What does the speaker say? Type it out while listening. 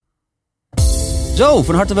Zo,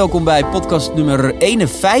 van harte welkom bij podcast nummer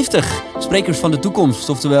 51. Sprekers van de toekomst.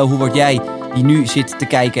 Oftewel, hoe word jij die nu zit te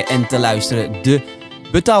kijken en te luisteren de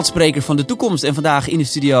betaald spreker van de toekomst. En vandaag in de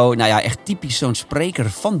studio, echt typisch zo'n spreker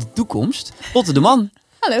van de toekomst. Lotte de Man.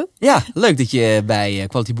 Hallo. Ja, leuk dat je bij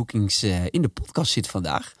Quality Bookings in de podcast zit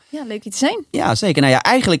vandaag. Ja, leuk je te zijn. Ja, zeker.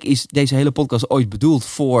 Eigenlijk is deze hele podcast ooit bedoeld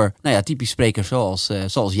voor typisch sprekers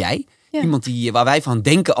zoals jij. Ja. Iemand waar wij van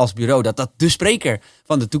denken als bureau dat de spreker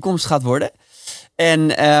van de toekomst gaat worden. En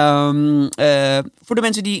voor de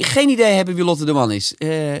mensen die geen idee hebben wie Lotte de Man is,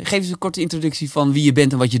 geef eens een korte introductie van wie je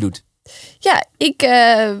bent en wat je doet. Ja, ik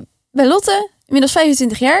ben Lotte, inmiddels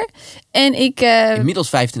 25 jaar. En ik... Inmiddels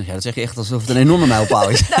 25 jaar, dat zeg je echt alsof het een enorme mijlpaal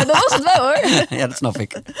is. Nou, dat was het wel hoor. Ja, dat snap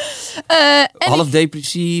ik. Half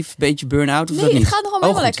depressief, beetje burn-out of dat niet? Nee, het gaat nog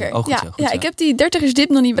allemaal lekker. Goed, ik heb die 30ers dip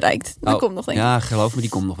nog niet bereikt. Dat komt nog denk ik. Ja, geloof me, die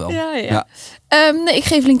komt nog wel. Ja. Ik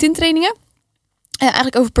geef LinkedIn trainingen.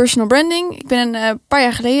 Eigenlijk over personal branding. Ik ben een paar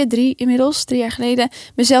jaar geleden, 3 jaar geleden,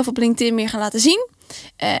 mezelf op LinkedIn meer gaan laten zien.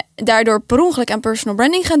 Daardoor per ongeluk aan personal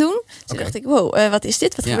branding gaan doen. Toen dacht ik, wow, wat is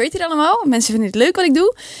dit? Wat gebeurt hier allemaal? Mensen vinden het leuk wat ik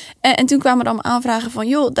doe. En toen kwamen er allemaal aanvragen van,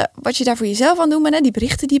 joh, wat je daar voor jezelf aan doen bent, die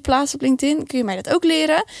berichten die je plaatst op LinkedIn, kun je mij dat ook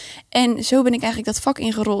leren? En zo ben ik eigenlijk dat vak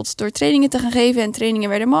ingerold door trainingen te gaan geven. En trainingen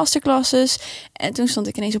werden masterclasses. En toen stond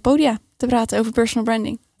ik ineens op podia te praten over personal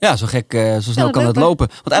branding. Ja, zo snel kan het lopen.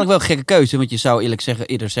 Want eigenlijk wel een gekke keuze. Want je zou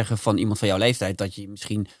eerder zeggen van iemand van jouw leeftijd dat je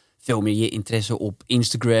misschien veel meer je interesse op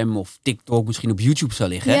Instagram of TikTok, misschien op YouTube zou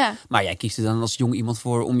liggen. Ja. Maar jij kiest er dan als jong iemand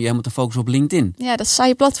voor om je helemaal te focussen op LinkedIn. Ja, dat is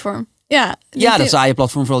saaie platform. Ja, dat saaie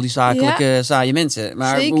platform voor al die zakelijke saaie mensen.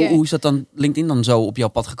 Maar hoe is dat dan LinkedIn dan zo op jouw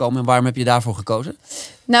pad gekomen en waarom heb je daarvoor gekozen?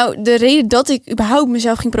 Nou, de reden dat ik überhaupt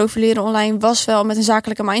mezelf ging profileren online was wel met een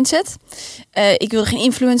zakelijke mindset. Ik wilde geen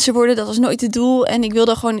influencer worden, dat was nooit het doel. En ik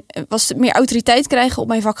wilde gewoon meer autoriteit krijgen op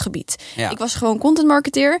mijn vakgebied. Ja. Ik was gewoon content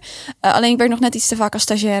marketeer. Alleen ik werd nog net iets te vaak als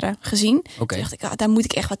stagiaire gezien. Toen dacht ik, daar moet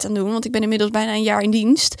ik echt wat aan doen. Want ik ben inmiddels bijna een jaar in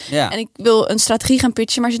dienst. Ja. En ik wil een strategie gaan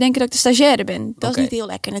pitchen, maar ze denken dat ik de stagiaire ben. Dat is niet heel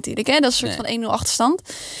lekker natuurlijk. Hè? Dat is een soort van 1-0 achterstand.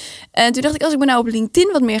 En toen dacht ik, als ik me nou op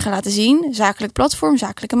LinkedIn wat meer ga laten zien, zakelijk platform,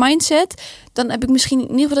 zakelijke mindset, dan heb ik misschien in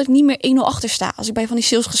ieder geval dat ik niet meer 1-0 achter sta als ik bij van die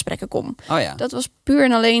salesgesprekken kom. Oh ja. Dat was puur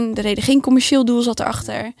en alleen de reden. Geen commercieel doel zat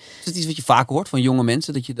erachter. Is het iets wat je vaak hoort van jonge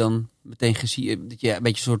mensen, dat je dan meteen dat je een beetje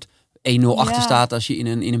een soort 1-0 achter staat als je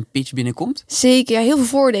in een pitch binnenkomt? Zeker, heel veel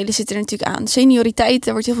voordelen zitten er natuurlijk aan. Senioriteit,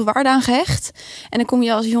 daar wordt heel veel waarde aan gehecht. En dan kom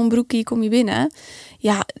je als jong broekie binnen.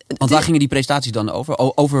 Ja, want waar gingen die presentaties dan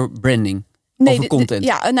over? Over branding? Nee, over content?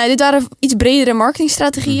 Dit waren iets bredere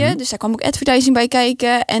marketingstrategieën. Mm-hmm. Dus daar kwam ook advertising bij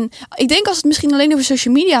kijken. En ik denk als het misschien alleen over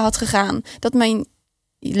social media had gegaan, dat mijn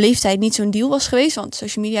leeftijd niet zo'n deal was geweest. Want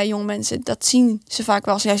social media, jonge mensen, dat zien ze vaak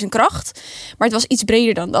wel als juist een kracht. Maar het was iets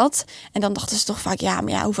breder dan dat. En dan dachten ze toch vaak,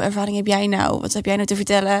 hoeveel ervaring heb jij nou? Wat heb jij nou te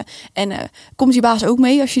vertellen? En komt je baas ook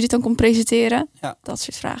mee als je dit dan komt presenteren? Ja. Dat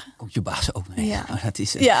soort vragen. Komt je baas ook mee? Ja, dat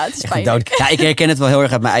is het is pijnlijk. Ja, ik herken het wel heel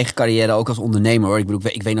erg uit mijn eigen carrière, ook als ondernemer hoor.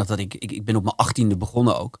 Ik weet nog dat ik ben op mijn 18e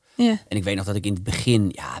begonnen ook. Ja. En ik weet nog dat ik in het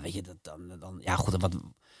begin,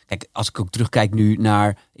 kijk, als ik ook terugkijk nu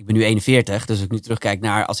naar, ik ben nu 41, dus als ik nu terugkijk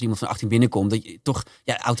naar als er iemand van 18 binnenkomt, dat je toch,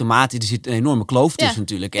 automatisch, er zit een enorme kloof tussen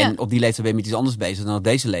natuurlijk. En op die leeftijd ben je met iets anders bezig dan op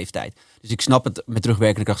deze leeftijd. Dus ik snap het, met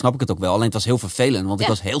terugwerkende kracht snap ik het ook wel. Alleen het was heel vervelend, want ik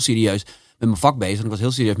was heel serieus met mijn vak bezig. En ik was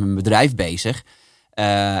heel serieus met mijn bedrijf bezig.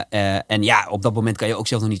 Op dat moment kan je ook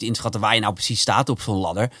zelf nog niet inschatten waar je nou precies staat op zo'n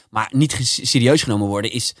ladder. Maar niet serieus genomen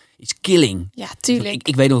worden is killing. Ja, tuurlijk.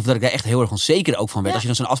 Dus ik weet nog dat ik daar echt heel erg onzeker ook van werd. Als je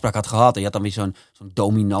dan zo'n afspraak had gehad en je had dan weer zo'n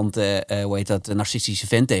dominante, narcistische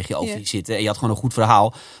vent tegen je over je zitten. En je had gewoon een goed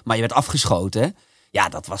verhaal, maar je werd afgeschoten. Ja,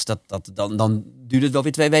 dan duurde het wel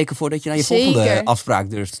weer 2 weken voordat je naar je volgende afspraak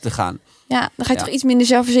durft te gaan. Ja, dan ga je toch iets minder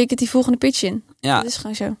zelfverzekerd die volgende pitch in. Ja. Dat is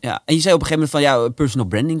gewoon zo. Ja. En je zei op een gegeven moment van personal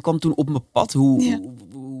branding kwam toen op mijn pad.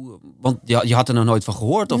 Want je had er nog nooit van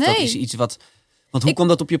gehoord? Of dat is iets wat... Want hoe kwam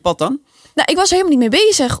dat op je pad dan? Nou, ik was er helemaal niet mee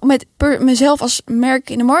bezig met mezelf als merk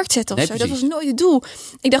in de markt zetten of zo. Precies. Dat was nooit het doel.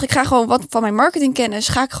 Ik dacht, ik ga gewoon wat van mijn marketingkennis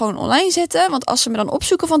ga ik gewoon online zetten. Want als ze me dan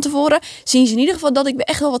opzoeken van tevoren, zien ze in ieder geval dat ik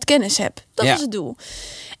echt wel wat kennis heb. Dat was het doel.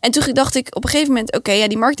 En toen dacht ik op een gegeven moment,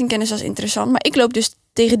 die marketingkennis was interessant. Maar ik loop dus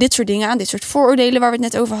tegen dit soort dingen aan, dit soort vooroordelen waar we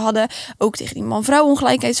het net over hadden. Ook tegen die man-vrouw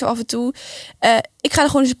ongelijkheid zo af en toe. Ik ga er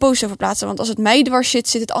gewoon eens een post over plaatsen. Want als het mij dwars zit,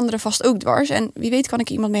 zit het andere vast ook dwars. En wie weet kan ik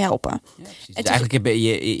iemand mee helpen. Ja, dus eigenlijk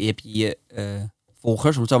heb je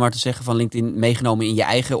volgers, om het zo maar te zeggen, van LinkedIn meegenomen in je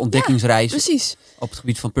eigen ontdekkingsreis. Precies. Op het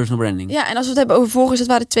gebied van personal branding. Ja, en als we het hebben over volgers, dat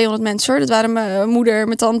waren 200 mensen hoor. Dat waren mijn moeder,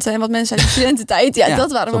 mijn tante en wat mensen uit de studententijd. Ja,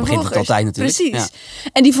 dat waren mijn volgers. Het altijd natuurlijk. Precies. Ja.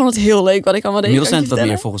 En die vonden het heel leuk wat ik allemaal deed. Inmiddels zijn het wat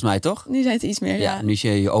meer volgens mij, toch? Nu zijn het iets meer, ja. Nu is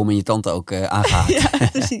je oom en je tante ook aangehaakt. Ja,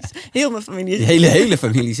 precies. Heel mijn familie. De hele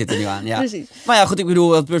familie zit er nu aan. Ja. Precies. Maar ja, goed, ik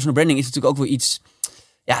bedoel, personal branding is natuurlijk ook wel iets...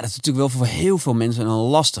 Ja, dat is natuurlijk wel voor heel veel mensen een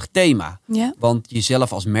lastig thema. Ja. Want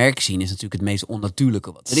jezelf als merk zien is natuurlijk het meest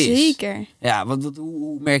onnatuurlijke wat er is. Zeker. Ja,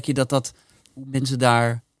 hoe merk je hoe mensen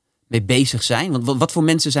daar mee bezig zijn? Want wat voor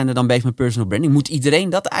mensen zijn er dan bezig met personal branding? Moet iedereen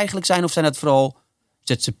dat eigenlijk zijn? Of zijn dat vooral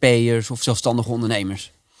ZZP'ers of zelfstandige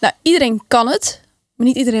ondernemers? Nou, iedereen kan het, maar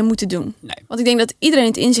niet iedereen moet het doen. Nee. Want ik denk dat iedereen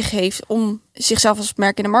het in zich heeft om zichzelf als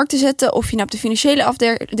merk in de markt te zetten. Of je nou op de financiële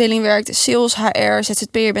afdeling werkt, sales, HR,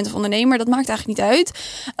 ZZP'er bent of ondernemer. Dat maakt eigenlijk niet uit.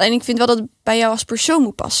 Alleen ik vind wel dat het bij jou als persoon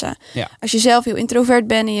moet passen. Ja. Als je zelf heel introvert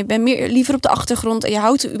bent en je bent liever op de achtergrond. En je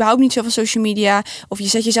houdt überhaupt niet zo van social media. Of je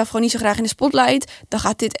zet jezelf gewoon niet zo graag in de spotlight. Dan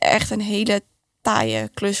gaat dit echt een hele taaie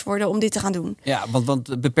klus worden om dit te gaan doen. Ja,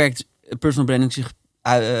 want beperkt personal branding zich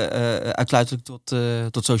uitsluitelijk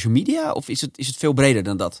tot social media? Of is het veel breder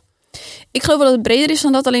dan dat? Ik geloof wel dat het breder is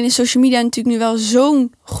dan dat. Alleen is social media natuurlijk nu wel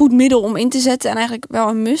zo'n goed middel om in te zetten. En eigenlijk wel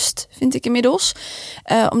een must, vind ik inmiddels.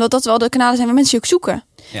 Omdat dat wel de kanalen zijn waar mensen je ook zoeken.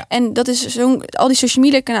 Ja. En dat is al die social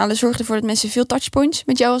media kanalen zorgen ervoor dat mensen veel touchpoints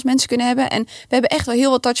met jou als mensen kunnen hebben. En we hebben echt wel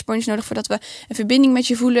heel wat touchpoints nodig voordat we een verbinding met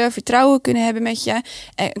je voelen, vertrouwen kunnen hebben met je,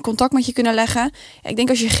 een contact met je kunnen leggen. Ja, ik denk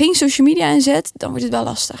als je geen social media inzet, dan wordt het wel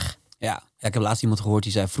lastig. Ja, ik heb laatst iemand gehoord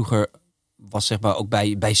die zei vroeger was zeg maar ook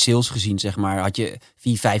bij sales gezien, zeg maar, had je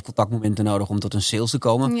 4-5 contactmomenten nodig om tot een sales te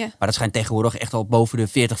komen. Ja. Maar dat schijnt tegenwoordig echt al boven de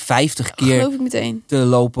 40-50 keer geloof ik meteen te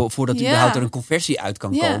lopen voordat überhaupt er een conversie uit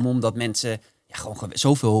kan komen. Omdat mensen gewoon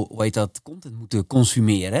zoveel, content moeten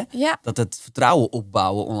consumeren. Ja. Dat het vertrouwen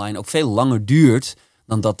opbouwen online ook veel langer duurt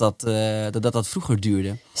dan dat vroeger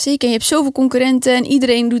duurde. Zeker, je hebt zoveel concurrenten en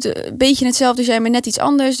iedereen doet een beetje hetzelfde als jij, maar net iets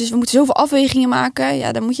anders. Dus we moeten zoveel afwegingen maken.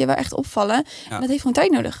 Ja, dan moet je wel echt opvallen. Ja. En dat heeft gewoon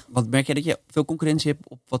tijd nodig. Want merk jij dat je veel concurrentie hebt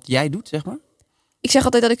op wat jij doet, zeg maar? Ik zeg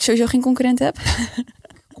altijd dat ik sowieso geen concurrent heb.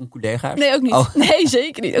 Conculega's? Nee, ook niet. Oh. Nee,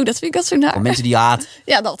 zeker niet. Oh, dat vind ik zo naar. Mensen die je haat.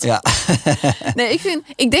 Ja, dat. Ja. Nee,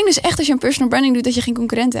 ik denk dus echt als je een personal branding doet dat je geen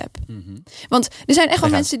concurrent hebt. Mm-hmm. Want er zijn echt wel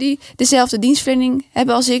mensen die dezelfde dienstverlening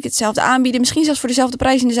hebben als ik, hetzelfde aanbieden, misschien zelfs voor dezelfde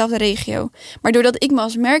prijs in dezelfde regio. Maar doordat ik me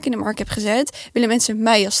als merk in de markt heb gezet, willen mensen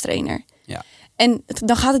mij als trainer. Ja. En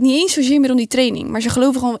dan gaat het niet eens zozeer meer om die training, maar ze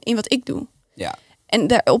geloven gewoon in wat ik doe. Ja.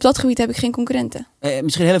 En op dat gebied heb ik geen concurrenten.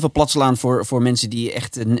 Misschien heel even plat slaan voor mensen die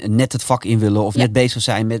echt net het vak in willen of net bezig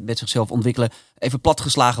zijn met zichzelf ontwikkelen. Even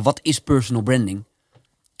platgeslagen, wat is personal branding?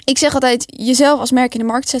 Ik zeg altijd jezelf als merk in de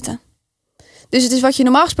markt zetten. Dus het is wat je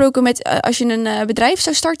normaal gesproken als je een bedrijf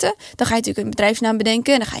zou starten, dan ga je natuurlijk een bedrijfsnaam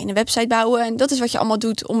bedenken en dan ga je een website bouwen. En dat is wat je allemaal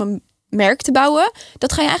doet om een merk te bouwen.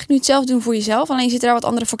 Dat ga je eigenlijk nu zelf doen voor jezelf. Alleen zitten daar wat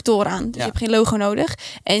andere factoren aan. Dus je hebt geen logo nodig.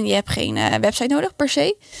 En je hebt geen website nodig per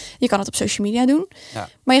se. Je kan het op social media doen. Ja.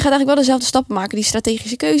 Maar je gaat eigenlijk wel dezelfde stappen maken. Die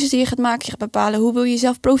strategische keuzes die je gaat maken. Je gaat bepalen hoe wil je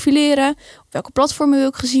jezelf profileren. Op welke platformen wil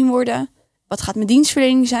ik gezien worden. Wat gaat mijn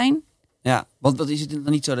dienstverlening zijn. Ja, want wat is het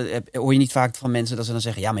dan niet zo? Dat hoor je niet vaak van mensen dat ze dan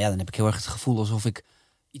zeggen, ja, maar dan heb ik heel erg het gevoel alsof ik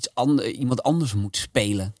iemand anders moet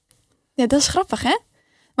spelen. Ja, dat is grappig, hè?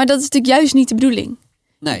 Maar dat is natuurlijk juist niet de bedoeling.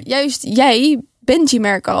 Nee. Juist jij bent je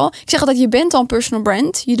merk al. Ik zeg altijd, je bent al een personal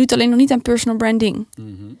brand. Je doet alleen nog niet aan personal branding.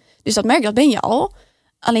 Mm-hmm. Dus dat merk, dat ben je al.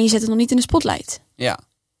 Alleen je zet het nog niet in de spotlight. Ja,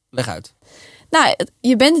 leg uit. Nou,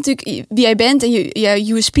 je bent natuurlijk wie jij bent en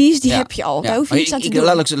je USP's, die heb je al. Daar hoef je niets aan te doen.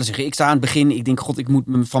 Laat ik zeggen, ik sta aan het begin. Ik denk, god, ik moet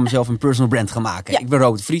van mezelf een personal brand gaan maken. Ja. Ik ben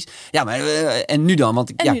Robert Vries. Ja, maar en nu dan? Want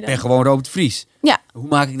ik ben gewoon Robert Vries. Ja. Hoe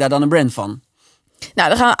maak ik daar dan een brand van?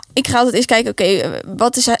 Nou, ik ga altijd eens kijken, oké,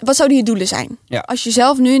 wat zouden je doelen zijn? Ja. Als je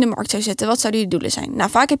zelf nu in de markt zou zetten, wat zouden je doelen zijn? Nou,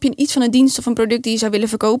 vaak heb je iets van een dienst of een product die je zou willen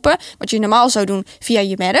verkopen. Wat je normaal zou doen via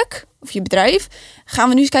je merk of je bedrijf. Gaan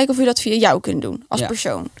we nu eens kijken of we dat via jou kunnen doen als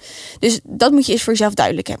persoon. Dus dat moet je eerst voor jezelf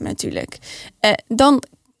duidelijk hebben natuurlijk. Dan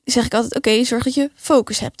zeg ik altijd, oké, zorg dat je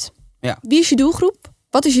focus hebt. Ja. Wie is je doelgroep?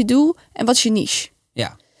 Wat is je doel? En wat is je niche?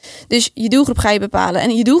 Ja. Dus je doelgroep ga je bepalen.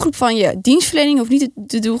 En je doelgroep van je dienstverlening hoeft niet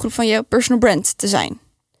de doelgroep van je personal brand te zijn.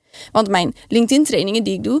 Want mijn LinkedIn trainingen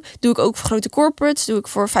die ik doe ik ook voor grote corporates, doe ik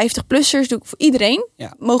voor 50-plussers, doe ik voor iedereen.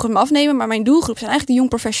 Ja. Mogen we me afnemen, maar mijn doelgroep zijn eigenlijk de young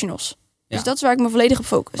professionals. Ja. Dus dat is waar ik me volledig op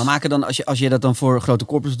focus. Maar maken dan, als je dat dan voor grote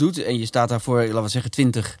corporates doet en je staat daar voor, laten we zeggen,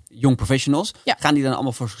 20 young professionals, gaan die dan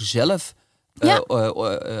allemaal voor zichzelf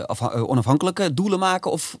onafhankelijke doelen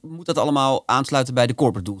maken? Of moet dat allemaal aansluiten bij de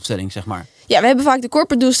corporate doelstelling, zeg maar? Ja, we hebben vaak de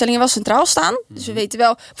corporate doelstellingen wel centraal staan. Dus we weten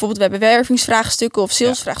wel, bijvoorbeeld we hebben wervingsvraagstukken of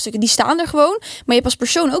salesvraagstukken. Die staan er gewoon. Maar je hebt als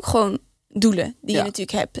persoon ook gewoon doelen die je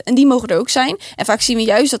natuurlijk hebt. En die mogen er ook zijn. En vaak zien we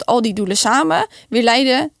juist dat al die doelen samen weer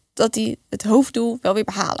leiden dat die het hoofddoel wel weer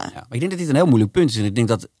behalen. Ja, maar ik denk dat dit een heel moeilijk punt is. En ik denk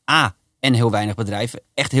dat en heel weinig bedrijven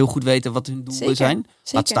echt heel goed weten wat hun doelen zijn.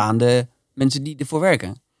 Laat staan de mensen die ervoor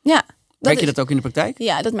werken. Ja. Merk je dat ook in de praktijk?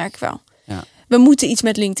 Ja, dat merk ik wel. Ja. We moeten iets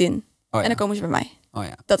met LinkedIn. En dan komen ze bij mij.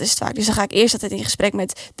 Ja. Dat is het vaak. Dus dan ga ik eerst altijd in gesprek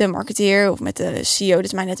met de marketeer of met de CEO. Dat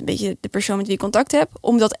is mij net een beetje de persoon met wie ik contact heb.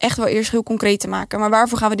 Om dat echt wel eerst heel concreet te maken. Maar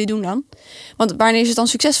waarvoor gaan we dit doen dan? Want wanneer is het dan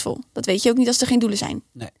succesvol? Dat weet je ook niet als er geen doelen zijn.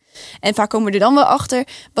 Nee. En vaak komen we er dan wel achter.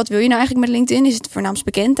 Wat wil je nou eigenlijk met LinkedIn? Is het voor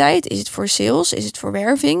naamsbekendheid? Is het voor sales? Is het voor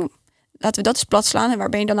werving? Laten we dat eens plat slaan. En waar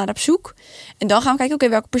ben je dan naar op zoek? En dan gaan we kijken,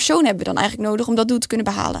 welke persoon hebben we dan eigenlijk nodig om dat doel te kunnen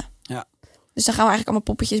behalen? Ja. Dus dan gaan we eigenlijk allemaal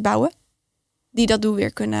poppetjes bouwen die dat doel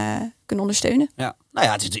weer kunnen ondersteunen. Ja. Nou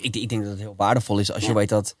ja, ik denk dat het heel waardevol is als je weet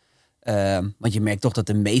dat... want je merkt toch dat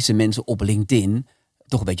de meeste mensen op LinkedIn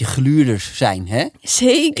toch een beetje gluurders zijn, hè?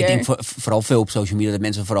 Zeker. Ik denk vooral veel op social media dat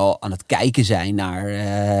mensen vooral aan het kijken zijn naar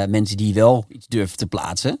mensen die wel iets durven te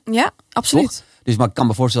plaatsen. Ja, absoluut. Toch? Dus maar ik kan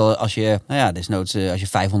me voorstellen als je, desnoods als je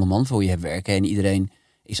 500 man voor je hebt werken en iedereen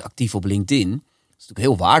is actief op LinkedIn, dat is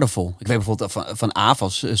natuurlijk heel waardevol. Ik weet bijvoorbeeld van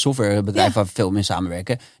AVAS, softwarebedrijf waar we veel mee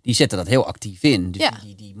samenwerken, die zetten dat heel actief in. Dus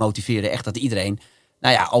die motiveren echt dat iedereen,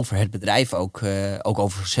 over het bedrijf ook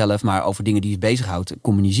over zichzelf, maar over dingen die je bezighoudt,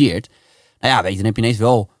 communiceert. Dan heb je ineens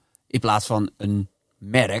wel, in plaats van een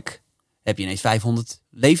merk, heb je ineens 500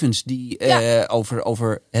 levens die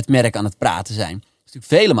over het merk aan het praten zijn. Dat is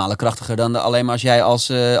natuurlijk vele malen krachtiger dan alleen maar als jij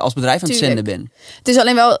als bedrijf aan het zenden bent. Het is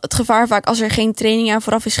alleen wel het gevaar vaak als er geen training aan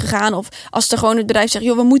vooraf is gegaan. Of als er gewoon het bedrijf zegt,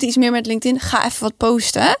 joh, we moeten iets meer met LinkedIn. Ga even wat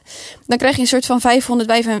posten. Dan krijg je een soort van 500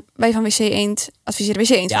 wij van WC Eend adviseren WC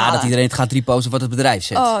Eend. Ja, dat iedereen het gaat reposten wat het bedrijf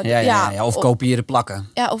zet. Of kopiëren plakken.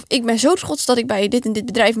 Ja, of ik ben zo trots dat ik bij dit en dit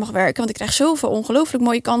bedrijf mag werken. Want ik krijg zoveel ongelooflijk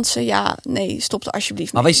mooie kansen. Ja, nee, stop er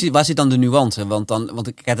alsjeblieft mee. Maar waar zit dan de nuance? Want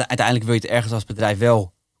uiteindelijk wil je het ergens als bedrijf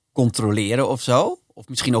wel controleren of zo. Of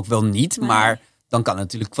misschien ook wel niet, maar dan kan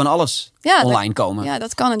natuurlijk van alles online komen. Ja,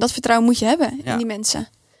 dat kan. En dat vertrouwen moet je hebben in die mensen.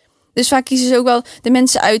 Dus vaak kiezen ze ook wel de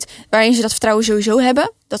mensen uit waarin ze dat vertrouwen sowieso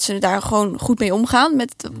hebben. Dat ze daar gewoon goed mee omgaan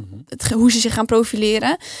met hoe ze zich gaan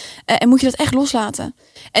profileren. En moet je dat echt loslaten.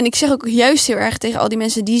 En ik zeg ook juist heel erg tegen al die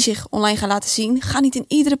mensen die zich online gaan laten zien. Ga niet in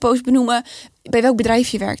iedere post benoemen bij welk bedrijf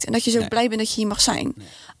je werkt. En dat je zo blij bent dat je hier mag zijn. Nee.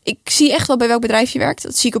 Ik zie echt wel bij welk bedrijf je werkt.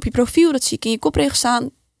 Dat zie ik op je profiel, dat zie ik in je kopregel staan.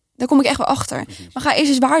 Daar kom ik echt wel achter. Precies. Maar ga eerst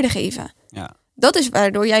eens waarde geven. Ja. Dat is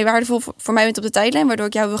waardoor jij waardevol voor mij bent op de tijdlijn. Waardoor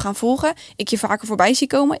ik jou wil gaan volgen. Ik je vaker voorbij zie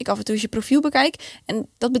komen. Ik af en toe eens je profiel bekijk. En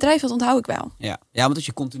dat bedrijf, dat onthoud ik wel. Ja, want als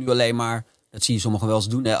je continu alleen maar, dat zie je sommigen wel eens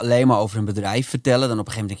doen, alleen maar over een bedrijf vertellen. Dan op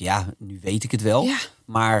een gegeven moment denk je, nu weet ik het wel. Ja.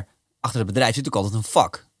 Maar achter het bedrijf zit ook altijd een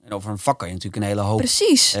vak. En over een vak kan je natuurlijk een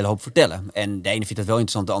hele hoop vertellen. En de ene vindt dat wel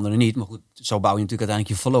interessant, de andere niet. Maar goed, zo bouw je natuurlijk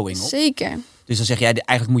uiteindelijk je following op. Zeker. Dus dan zeg jij,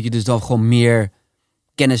 eigenlijk moet je dus dan gewoon meer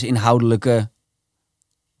kennisinhoudelijke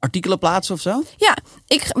artikelen plaatsen of zo? Ja,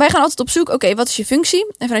 wij gaan altijd op zoek, wat is je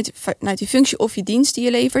functie? En vanuit die functie of je dienst die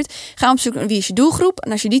je levert, gaan we op zoek naar wie is je doelgroep.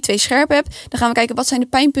 En als je die 2 scherp hebt, dan gaan we kijken wat zijn de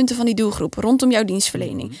pijnpunten van die doelgroep rondom jouw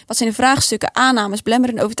dienstverlening. Wat zijn de vraagstukken, aannames,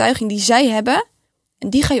 belemmerende overtuiging die zij hebben. En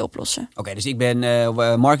die ga je oplossen. Oké, dus ik ben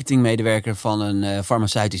marketingmedewerker van een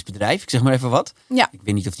farmaceutisch bedrijf. Ik zeg maar even wat. Ja. Ik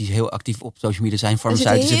weet niet of die heel actief op social media zijn,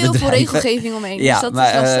 farmaceutische bedrijven. Er zit heel veel regelgeving omheen. Ja, dus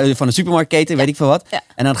maar van een supermarktketen, weet ik veel wat. Ja.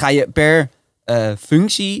 En dan ga je per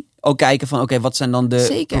functie ook kijken van, wat zijn dan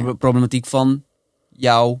de problematiek van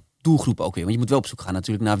jouw doelgroep ook weer. Want je moet wel op zoek gaan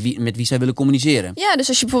natuurlijk naar met wie zij willen communiceren. Ja, dus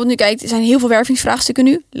als je bijvoorbeeld nu kijkt, er zijn heel veel wervingsvraagstukken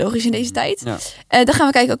nu. Logisch in deze tijd. Ja. Dan gaan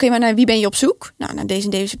we kijken, maar naar wie ben je op zoek? Nou, naar deze en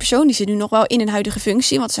deze persoon. Die zit nu nog wel in een huidige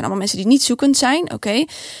functie. Want het zijn allemaal mensen die niet zoekend zijn.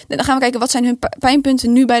 Dan gaan we kijken, wat zijn hun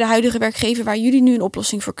pijnpunten nu bij de huidige werkgever waar jullie nu een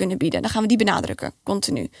oplossing voor kunnen bieden. Dan gaan we die benadrukken,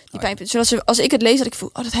 continu. Die pijnpunten. Zodat als ik het lees, dat ik voel,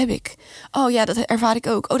 dat heb ik. Dat ervaar ik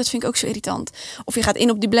ook. Dat vind ik ook zo irritant. Of je gaat in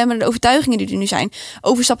op die belemmerende overtuigingen die er nu zijn.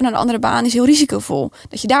 Overstappen naar een andere baan is heel risicovol.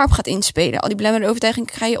 Dat je daarop gaat inspelen. Al die belemmerende overtuigingen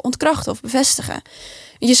ga je ontkrachten of bevestigen.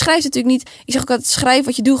 Je schrijft natuurlijk niet. Ik zeg ook altijd, schrijf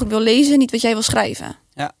wat je doelgroep wil lezen, niet wat jij wil schrijven.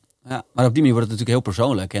 Ja, maar op die manier wordt het natuurlijk heel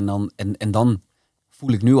persoonlijk. En dan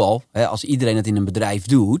voel ik nu al, als iedereen het in een bedrijf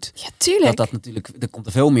doet, dat natuurlijk, er komt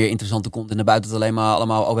er veel meer interessante content naar buiten. Dat alleen maar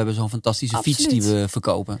allemaal, we hebben zo'n fantastische fiets die we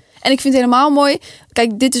verkopen. En ik vind het helemaal mooi.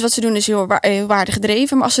 Kijk, dit is wat ze doen, is heel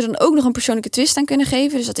waardegedreven. Maar als ze dan ook nog een persoonlijke twist aan kunnen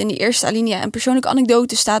geven, dus dat in die eerste alinea een persoonlijke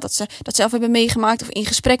anekdote staat, dat ze dat zelf hebben meegemaakt of in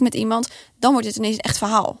gesprek met iemand, dan wordt het ineens een echt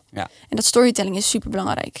verhaal. Ja. En dat storytelling is super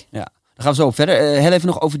belangrijk. Ja. Dan gaan we zo op verder. Heel even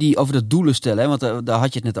nog over dat doelen stellen. Want daar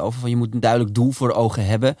had je het net over. Van je moet een duidelijk doel voor ogen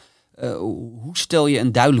hebben. Hoe stel je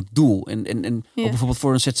een duidelijk doel? En ook bijvoorbeeld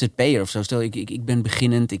voor een ZZP'er of zo. Stel, ik ben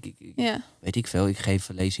beginnend. Weet ik veel. Ik geef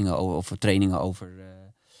lezingen over trainingen over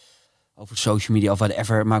over social media of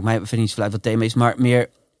whatever. Maakt mij verder niet zoveel uit wat het thema is. Maar meer,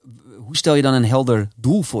 hoe stel je dan een helder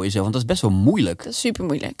doel voor jezelf? Want dat is best wel moeilijk. Dat is super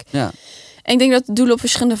moeilijk. Ja. En ik denk dat doelen op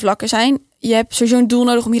verschillende vlakken zijn. Je hebt sowieso een doel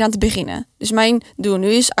nodig om hier aan te beginnen. Dus mijn doel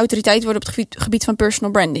nu is autoriteit worden op het gebied van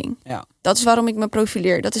personal branding. Ja. Dat is waarom ik me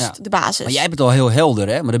profileer. Dat is de basis. Maar jij hebt het al heel helder,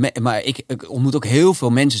 hè? Maar ik ontmoet ook heel veel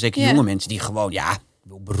mensen, zeker jonge mensen, die gewoon, ik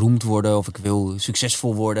wil beroemd worden of ik wil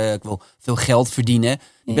succesvol worden, ik wil veel geld verdienen.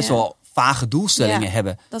 Die best wel vage doelstellingen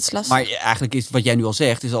hebben. Dat is lastig. Maar eigenlijk is wat jij nu al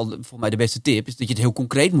zegt, is al volgens mij de beste tip, is dat je het heel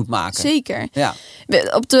concreet moet maken. Zeker. Ja.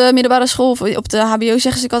 Op de middelbare school of op de HBO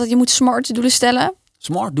zeggen ze altijd, je moet smart doelen stellen.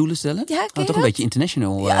 Smart doelen stellen? Ja, toch een beetje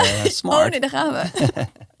international. Smart. Oh nee, daar gaan we.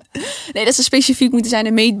 Nee, dat ze specifiek moeten zijn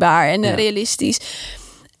en meetbaar en realistisch.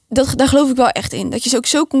 Daar geloof ik wel echt in. Dat je ze ook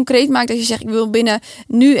zo concreet maakt dat je zegt, ik wil binnen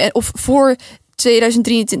nu of voor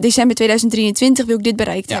december 2023 wil ik dit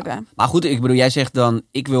bereikt hebben. Maar goed, ik bedoel, jij zegt dan,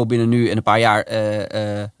 ik wil binnen nu en een paar jaar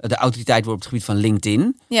de autoriteit worden op het gebied van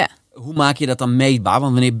LinkedIn. Ja. Hoe maak je dat dan meetbaar?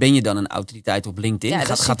 Want wanneer ben je dan een autoriteit op LinkedIn? Ja,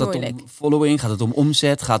 gaat dat om following? Gaat het om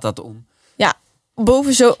omzet? Gaat dat om... Ja,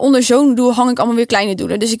 onder zo'n doel hang ik allemaal weer kleine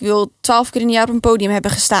doelen. Dus ik wil 12 keer in een jaar op een podium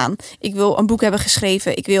hebben gestaan. Ik wil een boek hebben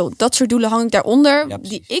geschreven. Dat soort doelen hang ik daaronder.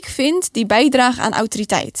 Die ik vind, die bijdragen aan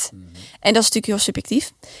autoriteit. En dat is natuurlijk heel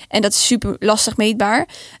subjectief. En dat is super lastig meetbaar.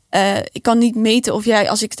 Ik kan niet meten of jij,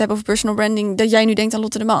 als ik het heb over personal branding, dat jij nu denkt aan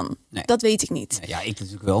Lotte de Man. Nee. Dat weet ik niet. Ja, ik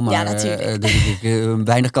natuurlijk wel, maar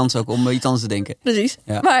weinig kans ook om iets anders te denken. Precies.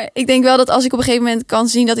 Ja. Maar ik denk wel dat als ik op een gegeven moment kan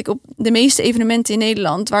zien dat ik op de meeste evenementen in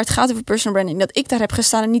Nederland, waar het gaat over personal branding, dat ik daar heb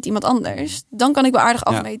gestaan en niet iemand anders, dan kan ik wel aardig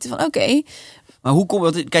afmeten van oké. Maar hoe komt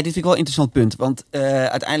dat? Kijk, dit vind ik wel een interessant punt. Want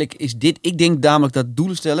uiteindelijk is dit... Ik denk namelijk dat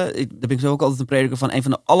doelen stellen... Daar ben ik zo ook altijd een prediker van. Een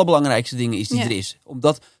van de allerbelangrijkste dingen is die er is.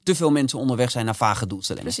 Omdat te veel mensen onderweg zijn naar vage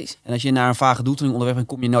doelstellingen. Precies. En als je naar een vage doelstelling onderweg bent,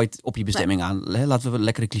 kom je nooit op je bestemming aan. Laten we een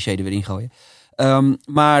lekkere cliché er weer in gooien.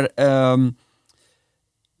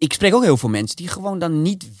 Ik spreek ook heel veel mensen die gewoon dan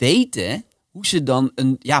niet weten hoe ze dan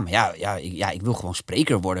een... ik wil gewoon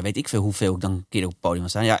spreker worden. Weet ik veel hoeveel ik dan een keer op het podium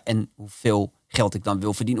staan. Ja, en hoeveel geld ik dan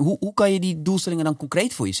wil verdienen. Hoe kan je die doelstellingen dan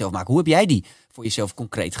concreet voor jezelf maken? Hoe heb jij die voor jezelf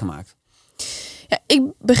concreet gemaakt? Ja, ik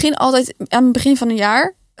begin altijd aan het begin van een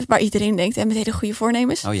jaar, waar iedereen denkt, en met hele goede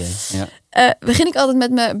voornemens. Oh jee, ja. Begin ik altijd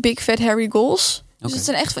met mijn Big Fat Hairy Goals. Dus het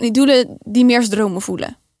zijn echt van die doelen die meer als dromen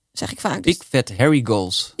voelen. Zeg ik vaak. Big Fat Hairy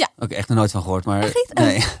Goals? Ja. Oké, echt nog nooit van gehoord, maar...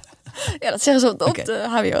 Nee. Ja, dat zeggen ze op de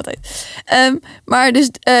HBO altijd. Maar dus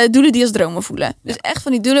doelen die als dromen voelen. Ja. Dus echt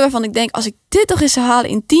van die doelen waarvan ik denk, als ik dit toch eens zou halen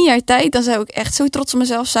in 10 jaar tijd, dan zou ik echt zo trots op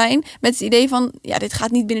mezelf zijn. Met het idee van, dit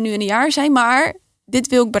gaat niet binnen nu een jaar zijn, maar dit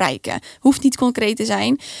wil ik bereiken. Hoeft niet concreet te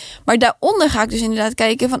zijn. Maar daaronder ga ik dus inderdaad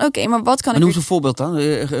kijken van, oké, maar wat kan ik... Noem eens een voorbeeld dan.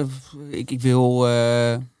 Ik wil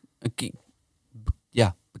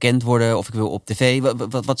bekend worden of ik wil op tv.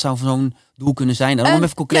 Wat zou zo'n doel kunnen zijn? Dan om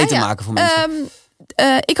even concreet te maken voor mensen.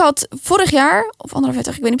 Ik had vorig jaar, of 1,5 jaar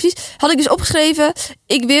terug, ik weet niet precies, had ik dus opgeschreven,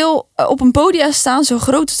 ik wil op een podium staan zo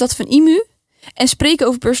groot als dat van IMU en spreken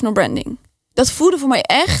over personal branding. Dat voelde voor mij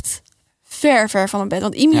echt ver van mijn bed,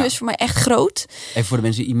 want IMU is voor mij echt groot. Even voor de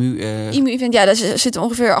mensen, IMU-event, daar zitten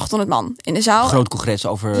ongeveer 800 man in de zaal. Groot congres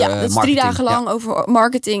over marketing. Dat is 3 dagen lang over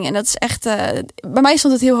marketing en dat is echt, bij mij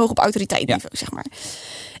stond het heel hoog op autoriteitsniveau, zeg maar.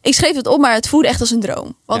 Ik schreef het op, maar het voelde echt als een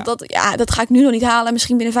droom. Want dat ga ik nu nog niet halen.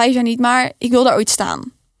 Misschien binnen 5 jaar niet, maar ik wil daar ooit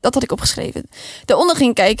staan. Dat had ik opgeschreven. Daaronder ging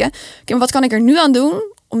ik kijken, wat kan ik er nu aan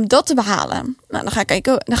doen om dat te behalen? Nou, dan ga ik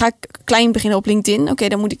kijken, dan ga ik klein beginnen op LinkedIn. Oké,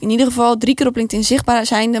 dan moet ik in ieder geval 3 keer op LinkedIn zichtbaar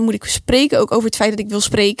zijn. Dan moet ik spreken, ook over het feit dat ik wil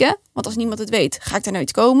spreken. Want als niemand het weet, ga ik daar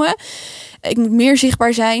nooit komen. Ik moet meer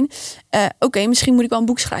zichtbaar zijn. Oké, misschien moet ik wel een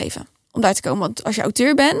boek schrijven om daar te komen. Want als je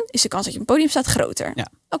auteur bent, is de kans dat je op een podium staat groter. Ja.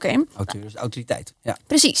 Oké. Auteur is autoriteit. Ja.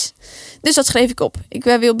 Precies. Dus dat schreef ik op. Ik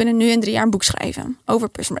wil binnen nu en 3 jaar een boek schrijven. Over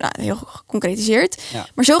personal, heel geconcretiseerd. Ja.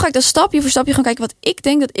 Maar zo ga ik dan stapje voor stapje gaan kijken wat ik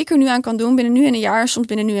denk dat ik er nu aan kan doen binnen nu en een jaar, soms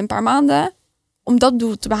binnen nu en een paar maanden, om dat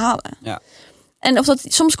doel te behalen. Ja. En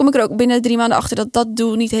soms kom ik er ook binnen 3 maanden achter dat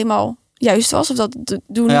doel niet helemaal juist was. Of dat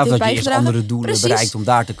doel niet heeft bijgedragen. Dat je eerst andere doelen bereikt om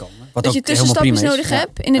daar te komen. Wat dat je tussenstapjes nodig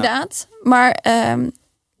hebt, inderdaad. Ja. Maar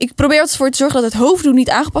ik probeer ervoor te zorgen dat het hoofddoel niet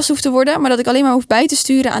aangepast hoeft te worden, maar dat ik alleen maar hoef bij te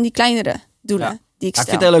sturen aan die kleinere doelen die ik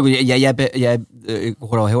stel. Ik vind het heel leuk. Ik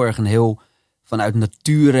hoor al heel erg een heel vanuit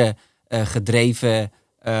nature gedreven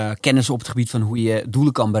kennis op het gebied van hoe je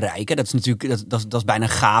doelen kan bereiken. Dat is natuurlijk dat is bijna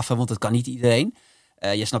gave, want dat kan niet iedereen.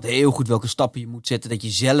 Je snapt heel goed welke stappen je moet zetten, dat je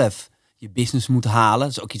zelf je business moet halen.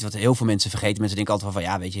 Dat is ook iets wat heel veel mensen vergeten. Mensen denken altijd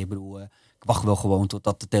van, ik bedoel, ik wacht wel gewoon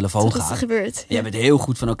totdat de telefoon gaat. Dat gebeurt. Ja. Jij bent heel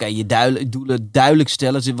goed van, je doelen duidelijk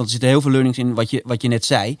stellen. Want er zitten heel veel learnings in wat je net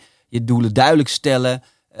zei. Je doelen duidelijk stellen.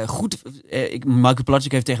 Michael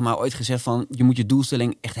Platschik heeft tegen mij ooit gezegd van... je moet je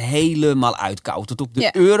doelstelling echt helemaal uitkouwen. Tot op de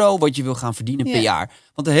euro wat je wil gaan verdienen per jaar.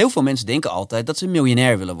 Want heel veel mensen denken altijd dat ze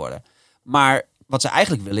miljonair willen worden. Maar wat ze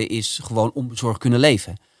eigenlijk willen is gewoon onbezorgd kunnen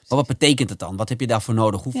leven. Maar wat betekent het dan? Wat heb je daarvoor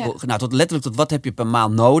nodig? Tot wat heb je per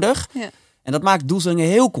maand nodig? Ja. En dat maakt doelstellingen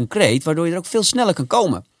heel concreet, waardoor je er ook veel sneller kan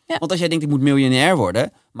komen. Ja. Want als jij denkt, ik moet miljonair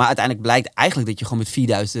worden... maar uiteindelijk blijkt eigenlijk dat je gewoon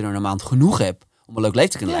met €4.000 een maand genoeg hebt... om een leuk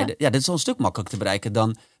leven te kunnen leiden. Ja, dit is al een stuk makkelijker te bereiken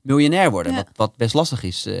dan miljonair worden. Ja. Wat best lastig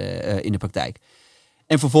is in de praktijk.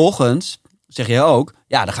 En vervolgens zeg je ook...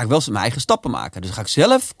 ja, dan ga ik wel mijn eigen stappen maken. Dus dan ga ik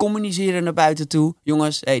zelf communiceren naar buiten toe.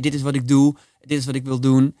 Jongens, dit is wat ik doe. Dit is wat ik wil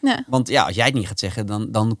doen. Ja. Want ja, als jij het niet gaat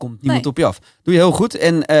zeggen, dan komt niemand op je af. Doe je heel goed.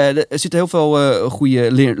 En er zitten heel veel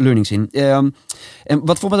goede learnings in. En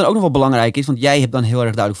wat voor mij dan ook nog wel belangrijk is... want jij hebt dan heel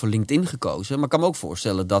erg duidelijk voor LinkedIn gekozen. Maar ik kan me ook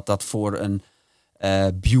voorstellen dat voor een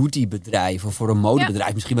beautybedrijf... of voor een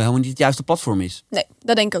modebedrijf misschien wel helemaal niet het juiste platform is. Nee,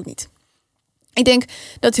 dat denk ik ook niet. Ik denk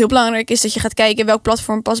dat het heel belangrijk is dat je gaat kijken... welk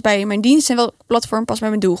platform past bij mijn dienst... en welk platform past bij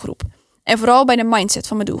mijn doelgroep. En vooral bij de mindset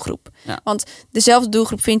van mijn doelgroep. Ja. Want dezelfde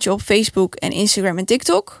doelgroep vind je op Facebook en Instagram en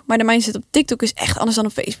TikTok. Maar de mindset op TikTok is echt anders dan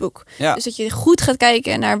op Facebook. Ja. Dus dat je goed gaat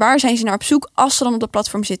kijken naar waar zijn ze naar op zoek als ze dan op dat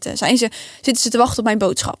platform zitten. Zitten ze te wachten op mijn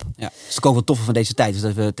boodschap? Ja. Dat is ook wel toffe van deze tijd. Is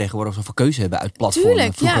dat we tegenwoordig zoveel keuze hebben uit platformen.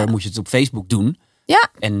 Tuurlijk, vroeger moest je het op Facebook doen. Ja.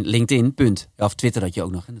 En LinkedIn, punt. Ja, of Twitter had je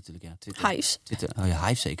ook nog, hè, natuurlijk. Ja, Twitter. Hives. Oh ja,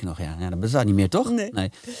 Hives zeker nog. Ja, dat bestaat niet meer, toch?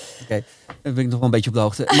 Nee. Oké, dan ben ik nog wel een beetje op de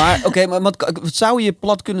hoogte. Maar maar zou je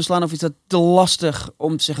plat kunnen slaan of is dat te lastig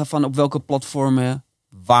om te zeggen van op welke platformen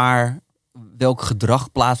waar welk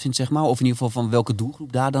gedrag plaatsvindt, zeg maar? Of in ieder geval van welke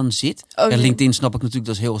doelgroep daar dan zit? En LinkedIn snap ik natuurlijk,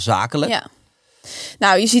 dat is heel zakelijk. Ja.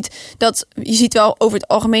 Nou, je ziet wel over het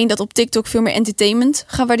algemeen dat op TikTok veel meer entertainment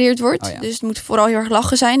gewaardeerd wordt. Oh ja. Dus het moet vooral heel erg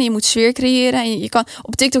lachen zijn en je moet sfeer creëren. En je kan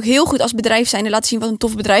op TikTok heel goed als bedrijf zijn en laten zien wat een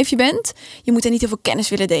tof bedrijf je bent. Je moet er niet heel veel kennis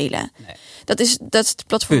willen delen. Nee. Dat is het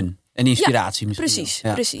platform. Fun en inspiratie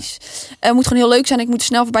misschien. Precies. Het moet gewoon heel leuk zijn. Ik moet er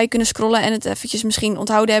snel voorbij kunnen scrollen en het eventjes misschien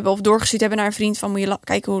onthouden hebben of doorgestuurd hebben naar een vriend van moet je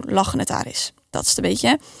kijken hoe lachen het daar is. Dat is het een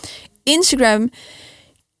beetje. Instagram...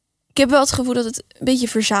 Ik heb wel het gevoel dat het een beetje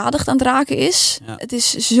verzadigd aan het raken is. Ja. Het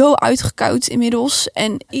is zo uitgekoud inmiddels.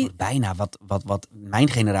 En bijna wat mijn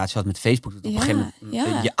generatie had met Facebook. Dat op een gegeven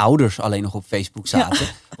moment je ouders alleen nog op Facebook zaten.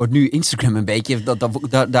 Ja. Wordt nu Instagram een beetje...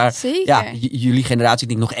 Daar, Zeker. Jullie generatie, ik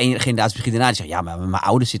denk nog één generatie misschien daarna. Die zegt, ja, maar mijn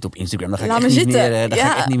ouders zitten op Instagram. Daar ga ik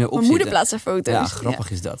echt niet meer op mijn moeder plaatst er foto's. Ja,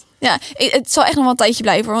 grappig is dat. Ja, het zal echt nog wel een tijdje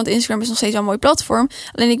blijven. Hoor, want Instagram is nog steeds wel een mooi platform.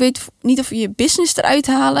 Alleen ik weet niet of je business eruit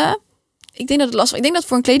halen... Ik denk dat het lastig is. Ik denk dat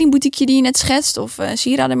voor een kledingboutiekje die je net schetst of een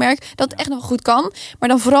sieradenmerk dat het echt nog goed kan, maar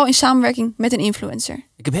dan vooral in samenwerking met een influencer.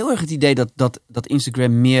 Ik heb heel erg het idee dat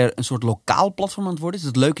Instagram meer een soort lokaal platform aan het worden is.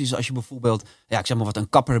 Het leuke is als je bijvoorbeeld, ik zeg maar wat, een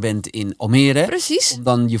kapper bent in Almere. Precies. Om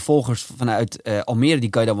dan je volgers vanuit Almere, die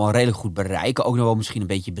kan je dan wel redelijk goed bereiken. Ook nog wel misschien een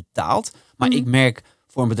beetje betaald. Maar ik merk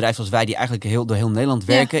voor een bedrijf zoals wij die eigenlijk door heel Nederland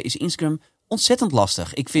werken, is Instagram ontzettend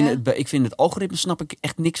lastig. Ik vind het algoritme snap ik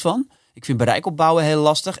echt niks van. Ik vind bereik opbouwen heel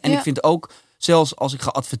lastig. En ik vind ook, zelfs als ik ga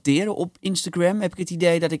adverteren op Instagram, heb ik het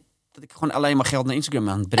idee dat ik gewoon alleen maar geld naar Instagram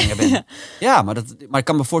aan het brengen ben. Maar ik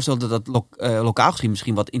kan me voorstellen dat lokaal gezien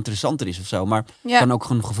misschien wat interessanter is of zo. Maar het kan ook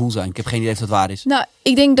een gevoel zijn. Ik heb geen idee of dat waar is. Nou,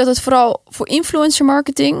 ik denk dat het vooral voor influencer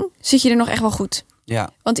marketing zit je er nog echt wel goed. Ja.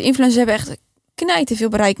 Want de influencers hebben echt knijten veel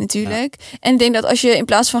bereik natuurlijk. Ja. En ik denk dat als je in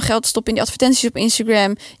plaats van geld stopt in die advertenties op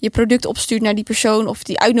Instagram, je product opstuurt naar die persoon of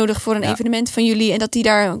die uitnodigt voor een evenement van jullie en dat die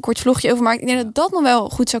daar een kort vlogje over maakt. Ik denk dat dat nog wel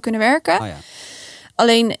goed zou kunnen werken. Oh ja.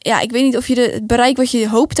 Alleen, ik weet niet of je het bereik wat je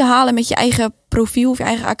hoopt te halen met je eigen profiel of je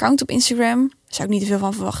eigen account op Instagram, zou ik niet te veel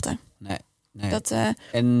van verwachten. Nee.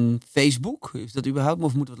 En Facebook, is dat überhaupt?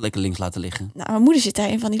 Of moeten we het lekker links laten liggen? Nou, mijn moeder zit daar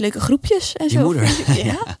in van die leuke groepjes en je zo. Moeder?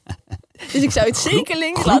 Ja. Dus ik zou het zeker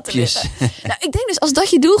links laten liggen. Nou, ik denk dus als dat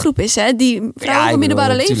je doelgroep is, hè, die vrouwen van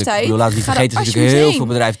middelbare leeftijd. Laat het niet vergeten, er natuurlijk heel veel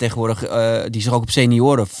bedrijven tegenwoordig die zich ook op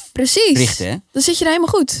senioren richten. Hè? Dan zit je daar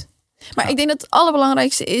helemaal goed. Maar ik denk dat het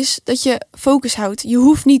allerbelangrijkste is dat je focus houdt. Je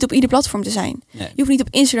hoeft niet op ieder platform te zijn. Nee. Je hoeft niet op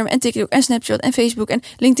Instagram en TikTok en Snapchat en Facebook en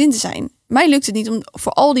LinkedIn te zijn. Mij lukt het niet om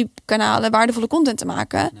voor al die kanalen waardevolle content te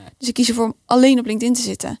maken. Nee. Dus ik kies ervoor om alleen op LinkedIn te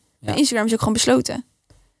zitten. Ja. Instagram is ook gewoon besloten.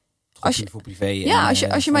 Als je voor privé.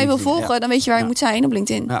 Als je mij wil volgen, dan weet je waar je moet zijn op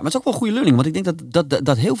LinkedIn. Ja, maar het is ook wel een goede learning. Want ik denk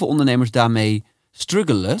dat heel veel ondernemers daarmee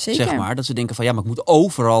struggelen. Zeker. Zeg maar. Dat ze denken van maar ik moet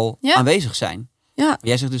overal aanwezig zijn. Ja. Maar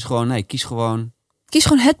jij zegt dus gewoon, nee, kies gewoon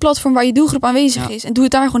het platform waar je doelgroep aanwezig is. En doe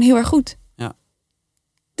het daar gewoon heel erg goed. Ja.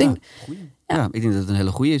 Ik denk dat het een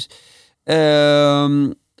hele goede is.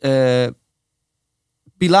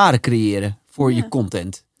 Pilaren creëren voor je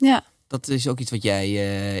content. Dat is ook iets wat jij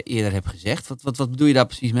eerder hebt gezegd. Wat bedoel je daar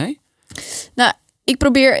precies mee? Nou, ik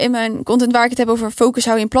probeer in mijn content waar ik het heb over focus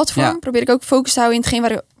houden in platform, probeer ik ook focus te houden in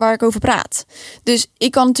hetgeen waar ik over praat. Dus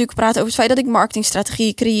ik kan natuurlijk praten over het feit dat ik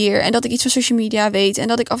marketingstrategieën creëer en dat ik iets van social media weet en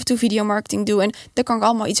dat ik af en toe videomarketing doe. En daar kan ik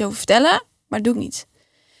allemaal iets over vertellen, maar dat doe ik niet.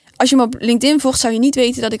 Als je me op LinkedIn volgt, zou je niet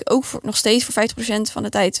weten dat ik ook nog steeds voor 50% van de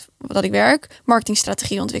tijd dat ik werk,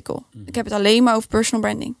 marketingstrategie ontwikkel. Ik heb het alleen maar over personal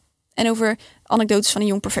branding. En over anekdotes van een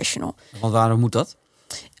jong professional. Want waarom moet dat?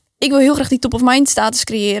 Ik wil heel graag die top-of-mind status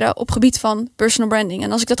creëren op gebied van personal branding.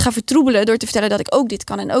 En als ik dat ga vertroebelen door te vertellen dat ik ook dit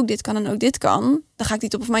kan en ook dit kan en ook dit kan, dan ga ik die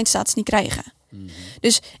top-of-mind status niet krijgen.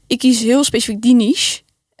 Dus ik kies heel specifiek die niche.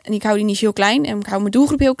 En ik hou die niche heel klein en ik hou mijn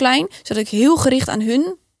doelgroep heel klein, zodat ik heel gericht aan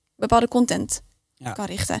hun bepaalde content kan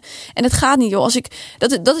richten. En het gaat niet, joh.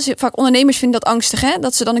 Dat is vaak, ondernemers vinden dat angstig, hè?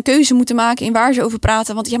 Dat ze dan een keuze moeten maken in waar ze over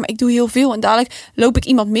praten. Want maar ik doe heel veel en dadelijk loop ik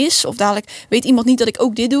iemand mis. Of dadelijk weet iemand niet dat ik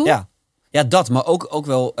ook dit doe. Ja, dat. Maar ook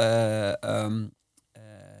wel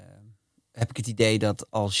heb ik het idee dat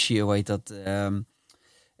als je,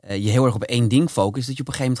 je heel erg op één ding focust, dat je op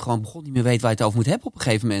een gegeven moment gewoon begon niet meer weet waar je het over moet hebben op een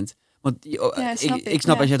gegeven moment. Want ik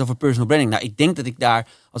snap als je het over personal branding. Nou, ik denk dat ik daar,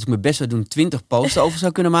 als ik mijn best zou doen, 20 posts over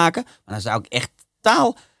zou kunnen maken. Maar dan zou ik echt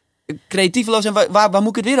totaal creatieveloos zijn. Waar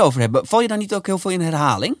moet ik het weer over hebben? Val je dan niet ook heel veel in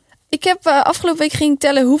herhaling? Ik heb afgelopen week ging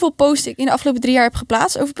tellen hoeveel posts ik in de afgelopen 3 jaar heb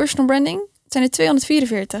geplaatst over personal branding. Het zijn er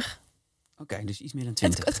 244. Oké, dus iets meer dan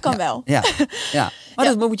 20. Het kan wel. Ja. Maar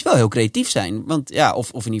dan moet je wel heel creatief zijn. Want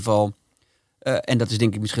of in ieder geval, en dat is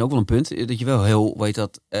denk ik misschien ook wel een punt, dat je wel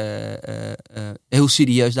heel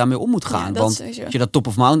serieus daarmee om moet gaan. Want als je dat top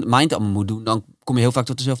of mind allemaal moet doen, dan kom je heel vaak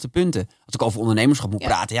tot dezelfde punten. Als ik over ondernemerschap moet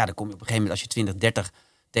praten, dan kom je op een gegeven moment, als je 20, 30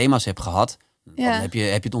 thema's hebt gehad, dan heb je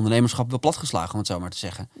het ondernemerschap wel platgeslagen, om het zo maar te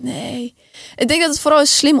zeggen. Nee, ik denk dat het vooral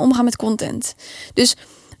is slim omgaan met content. Dus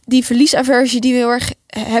die verliesaversie die we heel erg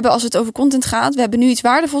hebben als het over content gaat. We hebben nu iets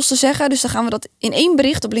waardevols te zeggen, dus dan gaan we dat in 1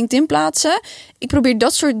 bericht op LinkedIn plaatsen. Ik probeer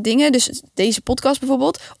dat soort dingen, dus deze podcast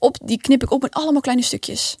bijvoorbeeld, die knip ik op in allemaal kleine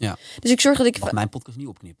stukjes. Ja. Dus ik zorg dat ik... Mag mijn podcast niet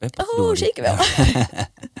opknippen? Zeker wel.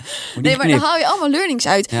 Nee, maar dan haal je allemaal learnings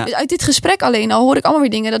uit. Ja. Dus uit dit gesprek alleen al hoor ik allemaal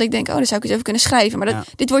weer dingen dat ik denk, dan zou ik eens even kunnen schrijven. Maar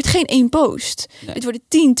dit wordt geen 1 post. Nee. Dit worden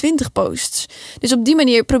 10, 20 posts. Dus op die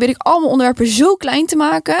manier probeer ik allemaal onderwerpen zo klein te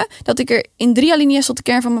maken dat ik er in 3 alinea's tot de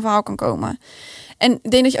kern van mijn verhaal kan komen. En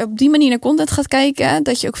ik denk dat je op die manier naar content gaat kijken,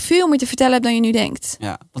 dat je ook veel meer te vertellen hebt dan je nu denkt.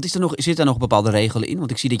 Ja, want zit daar nog bepaalde regelen in?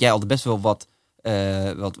 Want ik zie dat jij altijd best wel wat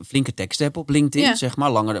flinke teksten hebt op LinkedIn, zeg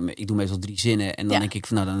maar. Langer, ik doe meestal 3 zinnen en dan denk ik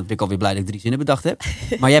van, dan ben ik alweer blij dat ik 3 zinnen bedacht heb.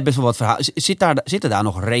 Maar jij hebt best wel wat verhaal. Zitten daar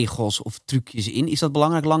nog regels of trucjes in? Is dat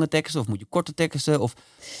belangrijk, lange teksten? Of moet je korte teksten? Of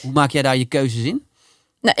hoe maak jij daar je keuzes in?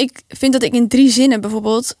 Nou, ik vind dat ik in 3 zinnen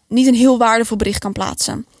bijvoorbeeld niet een heel waardevol bericht kan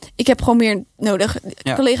plaatsen. Ik heb gewoon meer nodig.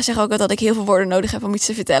 Collega's zeggen ook dat ik heel veel woorden nodig heb om iets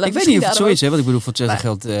te vertellen. Ik weet niet of het zo is, hè? Want ik bedoel, voor hetzelfde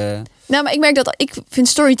geld... Nou, maar ik merk dat ik vind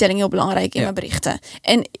storytelling heel belangrijk in mijn berichten.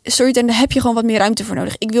 En storytelling, daar heb je gewoon wat meer ruimte voor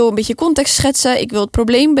nodig. Ik wil een beetje context schetsen. Ik wil het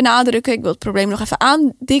probleem benadrukken. Ik wil het probleem nog even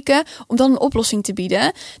aandikken. Om dan een oplossing te bieden.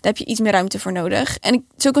 Daar heb je iets meer ruimte voor nodig. En het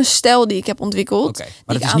is ook een stijl die ik heb ontwikkeld. Okay.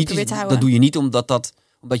 Maar dat is niet, dat doe je niet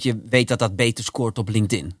omdat je weet dat dat beter scoort op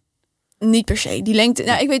LinkedIn? Niet per se. Die lengte.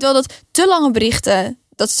 Nou, ik weet wel dat te lange berichten,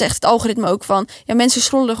 dat zegt het algoritme ook van, mensen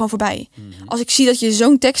scrollen er gewoon voorbij. Mm-hmm. Als ik zie dat je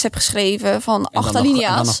zo'n tekst hebt geschreven van 8 alinea's.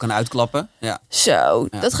 En dan nog kan uitklappen. Ja.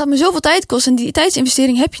 Dat gaat me zoveel tijd kosten. En die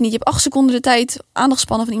tijdsinvestering heb je niet. Je hebt 8 seconden de tijd,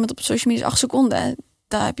 aandachtspannen van iemand op social media is 8 seconden.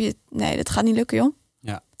 Daar heb je, nee, dat gaat niet lukken, joh.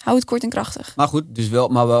 Ja. Hou het kort en krachtig. Maar goed, dus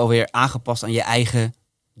wel weer aangepast aan je eigen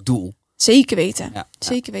doel. Zeker weten. Ja.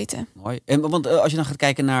 Zeker weten. Mooi. Want als je dan gaat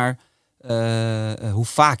kijken naar hoe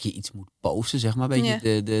vaak je iets moet posten, zeg maar, een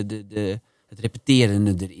beetje het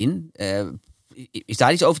repeteren erin. Is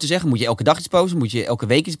daar iets over te zeggen? Moet je elke dag iets posten? Moet je elke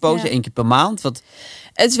week iets posten? 1 keer per maand? Het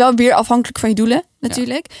is wel weer afhankelijk van je doelen,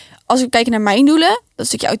 natuurlijk. Ja. Als we kijken naar mijn doelen, dat een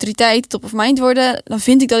stukje autoriteit, top of mind worden, dan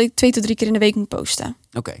vind ik dat ik 2 tot 3 keer in de week moet posten.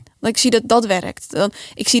 Oké. Want ik zie dat dat werkt.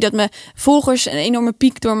 Ik zie dat mijn volgers een enorme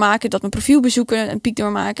piek doormaken, dat mijn profielbezoeken een piek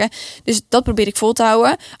doormaken. Dus dat probeer ik vol te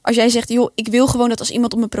houden. Als jij zegt, joh, ik wil gewoon dat als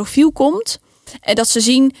iemand op mijn profiel komt en dat ze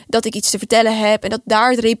zien dat ik iets te vertellen heb en dat daar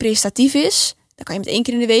het representatief is, dan kan je met 1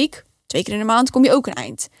 keer in de week, 2 keer in de maand, kom je ook een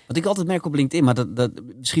eind. Wat ik altijd merk op LinkedIn, maar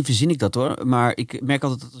misschien verzin ik dat hoor, maar ik merk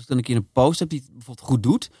altijd dat als ik dan een keer een post heb die het bijvoorbeeld goed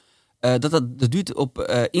doet, dat duurt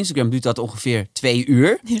op Instagram duurt dat ongeveer 2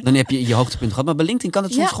 uur. Ja. Dan heb je je hoogtepunt gehad. Maar bij LinkedIn kan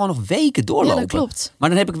het soms gewoon nog weken doorlopen. Ja, dat klopt. Maar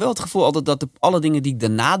dan heb ik wel het gevoel altijd dat alle dingen die ik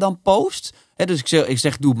daarna dan post. Dus ik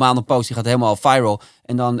zeg doe maandag een post, die gaat helemaal viral.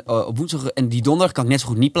 En dan op woensdag en die donderdag kan ik net zo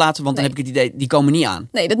goed niet plaatsen. Want dan heb ik het idee, die komen niet aan.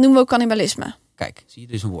 Nee, dat noemen we ook cannibalisme. Kijk, zie je,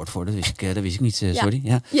 er is een woord voor. Dat wist ik niet, sorry.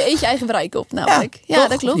 Ja. Je eet je eigen bereik op, namelijk. Ja,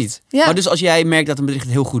 dat klopt. Niet. Ja. Maar dus als jij merkt dat een bericht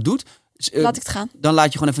het heel goed doet, laat ik het gaan. Dan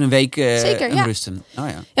laat je gewoon even een week Zeker, rusten. Oh,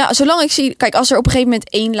 ja. Ja, zolang ik zie... Kijk, als er op een gegeven moment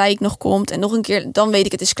 1 like nog komt en nog een keer, dan weet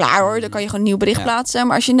ik het is klaar hoor. Dan kan je gewoon een nieuw bericht plaatsen.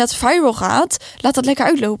 Maar als je net viral gaat, laat dat lekker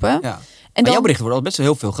uitlopen. Ja. En jouw berichten worden al best wel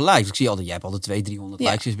heel veel geliked. Ik zie altijd, jij hebt altijd 200-300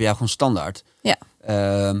 likes. Is bij jou gewoon standaard. Ja.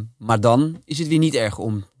 Maar dan is het weer niet erg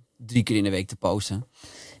om 3 keer in de week te posten.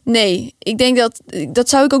 Nee, ik denk dat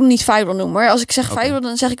zou ik ook nog niet viral noemen. Maar als ik zeg viral,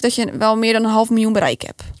 dan zeg ik dat je wel meer dan 500.000 bereik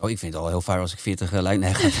hebt. Oh, ik vind het al heel viral als ik 40 likes...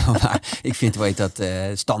 Nee, maar ik vind,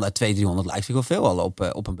 standaard 200-300 likes vind ik wel veel al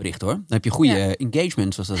op een bericht, hoor. Dan heb je goede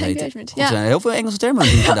engagement, zoals dat heet. Er zijn heel veel Engelse termen aan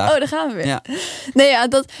vandaag. Oh, daar gaan we weer. Ja. Nee, ja,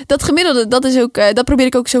 dat gemiddelde, dat is ook, dat probeer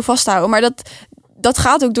ik ook zo vast te houden. Maar dat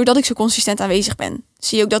gaat ook doordat ik zo consistent aanwezig ben.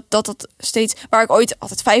 Zie je ook dat steeds... Waar ik ooit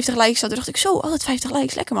altijd 50 likes had, dacht ik zo, altijd 50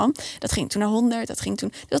 likes, lekker man. Dat ging toen naar 100,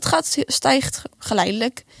 dat stijgt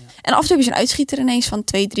geleidelijk. Ja. En af en toe heb je zo'n uitschieter ineens van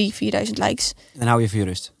 2, 3, 4.000 likes. En dan hou je even je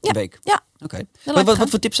rust, een week. Ja. Oké. Wat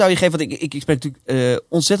voor tips zou je geven? Want ik spreek natuurlijk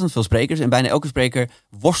ontzettend veel sprekers. En bijna elke spreker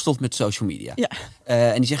worstelt met social media. Ja.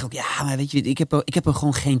 En die zeggen ook, ja, maar weet je, ik heb er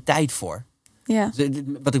gewoon geen tijd voor. Ja. Dus,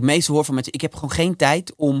 wat ik meestal hoor van mensen, ik heb gewoon geen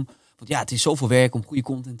tijd om... Want ja, het is zoveel werk om goede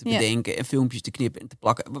content te bedenken en filmpjes te knippen en te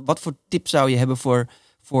plakken. Wat voor tips zou je hebben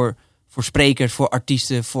voor sprekers, voor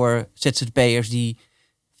artiesten, voor ZZP'ers die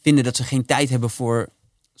vinden dat ze geen tijd hebben voor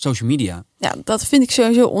social media? Ja, dat vind ik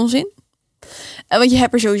sowieso onzin. Want je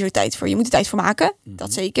hebt er sowieso tijd voor. Je moet er tijd voor maken,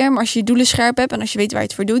 dat zeker. Maar als je je doelen scherp hebt en als je weet waar je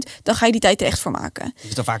het voor doet, dan ga je die tijd er echt voor maken. Is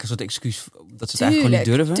het dan vaak een soort excuus dat ze het eigenlijk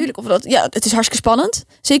gewoon niet durven? Tuurlijk. Het is hartstikke spannend.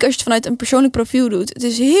 Zeker als je het vanuit een persoonlijk profiel doet. Het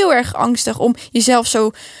is heel erg angstig om jezelf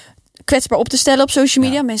zo kwetsbaar op te stellen op social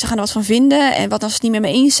media. Ja. Mensen gaan er wat van vinden. En wat als ze het niet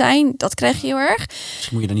met me eens zijn, dat krijg je heel erg. Misschien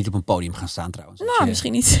moet je dan niet op een podium gaan staan trouwens. Nou,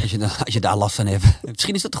 misschien niet. Als je daar last van hebt.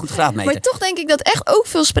 Misschien is dat een goed graadmeter. Maar toch denk ik dat echt ook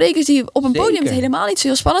veel sprekers die op een podium het helemaal niet zo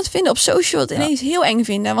heel spannend vinden, op social het ineens heel eng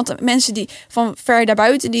vinden. Want de mensen die van ver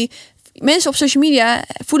daarbuiten, mensen op social media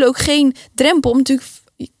voelen ook geen drempel om natuurlijk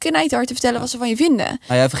knijterhard te vertellen wat ze van je vinden.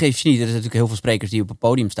 Nou ja, vergeef je niet. Er zijn natuurlijk heel veel sprekers die op een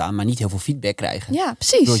podium staan, maar niet heel veel feedback krijgen. Ja,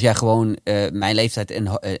 precies. Als jij gewoon mijn leeftijd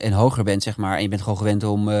en hoger bent, zeg maar, en je bent gewoon gewend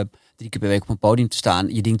om 3 keer per week op een podium te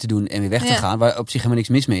staan, je ding te doen en weer weg te gaan, waar op zich helemaal niks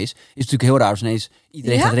mis mee is het natuurlijk heel raar als ineens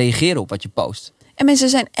iedereen gaat reageren op wat je post. En mensen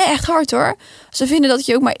zijn echt hard hoor. Ze vinden dat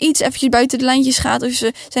je ook maar iets eventjes buiten de lijntjes gaat, of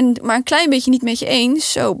ze zijn maar een klein beetje niet met je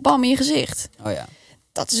eens, zo bam in je gezicht. Oh ja.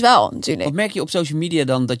 Dat is wel natuurlijk. Wat merk je op social media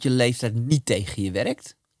dan dat je leeftijd niet tegen je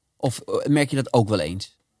werkt? Of merk je dat ook wel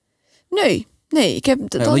eens? Nee. Ik heb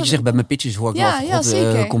wat je zegt bij mijn pitches hoor ik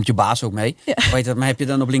wel. Komt je baas ook mee? Ja. Weet dat, maar heb je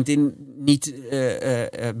dan op LinkedIn niet?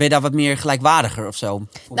 Ben je daar wat meer gelijkwaardiger of zo?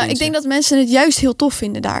 Ik denk dat mensen het juist heel tof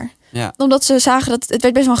vinden daar. Ja. Omdat ze zagen dat het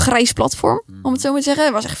werd best wel een grijs platform, om het zo maar te zeggen.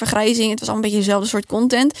 Het was echt vergrijzing. Het was allemaal een beetje dezelfde soort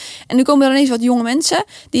content. En nu komen er ineens wat jonge mensen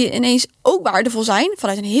die ineens ook waardevol zijn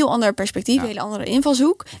vanuit een heel ander perspectief, een hele andere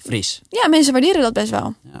invalshoek. Fris. Ja, mensen waarderen dat best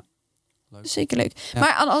wel. Ja. Leuk. Zeker leuk. Ja.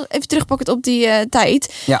 Maar even terugpakken op die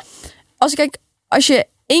tijd. Ja. Als je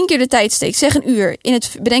 1 keer de tijd steekt, zeg 1 uur, in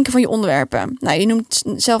het bedenken van je onderwerpen. Nou, je noemt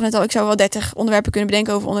zelf net al, ik zou wel 30 onderwerpen kunnen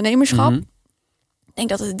bedenken over ondernemerschap. Mm-hmm. Ik denk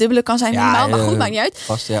dat het dubbele kan zijn minimaal, maar goed, maakt niet uit.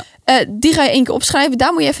 Vast, ja. Die ga je 1 keer opschrijven.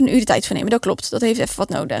 Daar moet je even 1 uur de tijd voor nemen. Dat klopt. Dat heeft even wat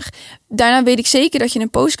nodig. Daarna weet ik zeker dat je een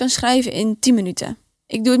post kan schrijven in 10 minuten.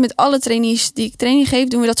 Ik doe het met alle trainees die ik training geef.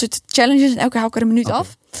 Doen we dat soort challenges. En elke keer hou ik er een minuut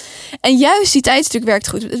af. En juist die tijdstuk werkt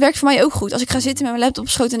goed. Het werkt voor mij ook goed. Als ik ga zitten met mijn laptop op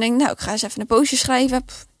schoot en denk, nou, ik ga eens even een postje schrijven.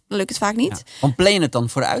 Dan lukt het vaak niet. Ja. Want plan je het dan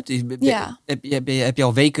vooruit? Heb je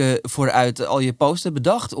al weken vooruit al je posten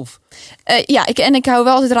bedacht? Of? Ik hou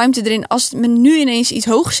wel altijd ruimte erin. Als me nu ineens iets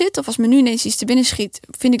hoog zit, of als me nu ineens iets te binnen schiet,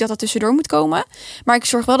 vind ik dat tussendoor moet komen. Maar ik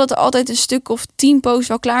zorg wel dat er altijd een stuk of 10 posts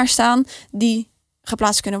wel klaarstaan die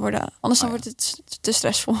geplaatst kunnen worden. Anders dan wordt het te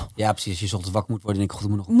stressvol. Ja, precies. Als je 's ochtends wakker moet worden en ik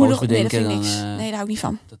moet nog een post bedenken. Nee, daar hou ik niet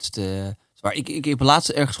van. Dat is te zwaar. Ik heb laatst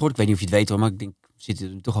ergens gehoord, ik weet niet of je het weet hoor, maar ik denk, we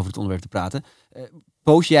zitten toch over het onderwerp te praten.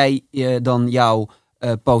 Post jij dan jouw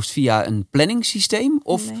post via een planningssysteem?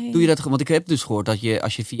 Of doe je dat? Want ik heb dus gehoord dat je,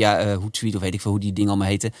 als je via Hootsuite of weet ik veel hoe die dingen allemaal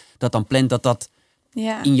heten, dat dan plant dat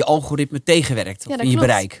in je algoritme tegenwerkt. Of in je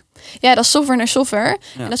bereik. Ja, dat is software naar software.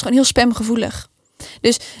 Ja. En dat is gewoon heel spamgevoelig.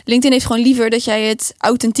 Dus LinkedIn heeft gewoon liever dat jij het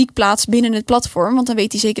authentiek plaatst binnen het platform. Want dan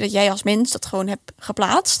weet hij zeker dat jij als mens dat gewoon hebt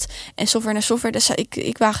geplaatst. En software naar software, dus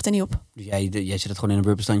ik waag het er niet op. Dus jij zet het gewoon in een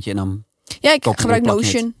Word-bestandje en dan... Ja, ik gebruik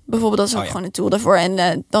Notion bijvoorbeeld. Dat is ook gewoon een tool daarvoor.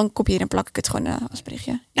 En dan kopieer en plak ik het gewoon als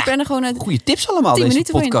berichtje. Ik ben er gewoon... Goeie tips allemaal, deze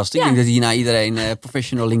podcast. Ik denk dat hierna iedereen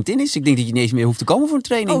professional LinkedIn is. Ik denk dat je niet eens meer hoeft te komen voor een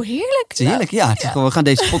training. Oh, heerlijk. Het is heerlijk, ja. Het is gewoon, we gaan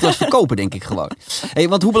deze podcast verkopen, denk ik gewoon. Hey,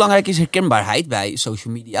 want hoe belangrijk is herkenbaarheid bij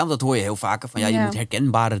social media? Want dat hoor je heel vaker. Van je moet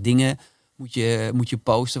herkenbare dingen moet je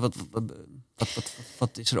posten.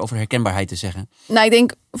 Wat is er over herkenbaarheid te zeggen? Nou, ik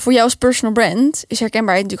denk voor jou als personal brand is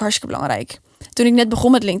herkenbaarheid natuurlijk hartstikke belangrijk. Toen ik net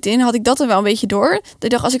begon met LinkedIn had ik dat er wel een beetje door. Dat ik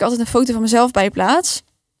dacht, als ik altijd een foto van mezelf bijplaats,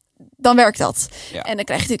 dan werkt dat. Ja. En dan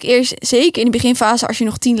krijg je natuurlijk eerst, zeker in de beginfase, als je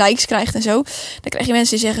nog 10 likes krijgt en zo, dan krijg je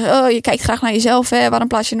mensen die zeggen, oh, je kijkt graag naar jezelf, hè? Waarom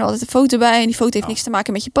plaats je er altijd een foto bij? En die foto heeft niks te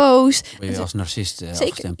maken met je post. Ben je als narcist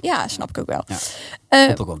zeker, ja, snap ik ook wel. Ja.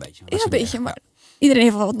 Klopt ook wel een beetje. Ja, een beetje, maar iedereen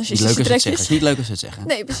heeft wel wat narcistische trekjes. Het is niet leuk als ze het zeggen.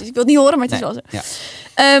 Nee, precies. Ik wil het niet horen, maar het is wel zo. Ja.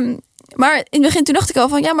 Maar in het begin toen dacht ik al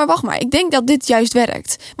van, ja, maar wacht maar. Ik denk dat dit juist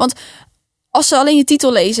werkt. Want als ze alleen je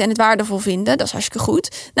titel lezen en het waardevol vinden, dat is hartstikke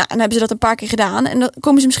goed. Nou, dan hebben ze dat een paar keer gedaan. En dan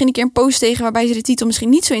komen ze misschien een keer een post tegen waarbij ze de titel misschien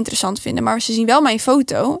niet zo interessant vinden. Maar ze zien wel mijn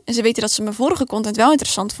foto en ze weten dat ze mijn vorige content wel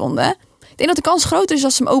interessant vonden. Ik denk dat de kans groter is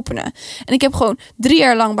dat ze hem openen. En ik heb gewoon 3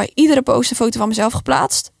 jaar lang bij iedere post een foto van mezelf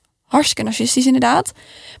geplaatst. Hartstikke narcistisch inderdaad.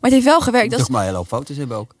 Maar het heeft wel gewerkt. Toch maar een hele hoop foto's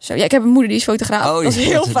hebben ook. Zo, ja, ik heb een moeder die is fotograaf. Oh, dat is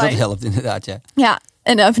heel fijn. Dat helpt inderdaad, ja. Ja,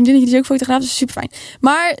 en een vriendinnetje die is ook fotograaf, dus super fijn.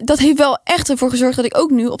 Maar dat heeft wel echt ervoor gezorgd dat ik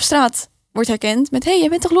ook nu op straat wordt herkend met, hey, jij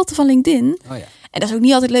bent toch Lotte van LinkedIn? Oh ja. En dat is ook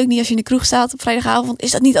niet altijd leuk, niet als je in de kroeg staat op vrijdagavond.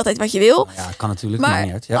 Is dat niet altijd wat je wil? Ja, kan natuurlijk, maar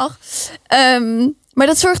niet uit. Ja. Maar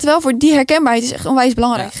dat zorgt wel voor die herkenbaarheid, is echt onwijs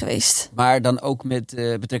belangrijk geweest. Maar dan ook met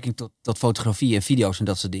betrekking tot fotografie en video's en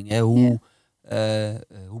dat soort dingen. Hè?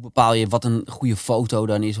 Hoe bepaal je wat een goede foto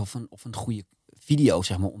dan is of een goede video,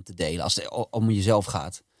 zeg maar, om te delen als het om jezelf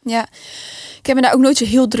gaat? Ja, ik heb me daar ook nooit zo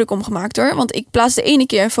heel druk om gemaakt hoor. Want ik plaats de ene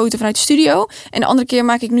keer een foto vanuit de studio en de andere keer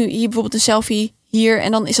maak ik nu hier bijvoorbeeld een selfie hier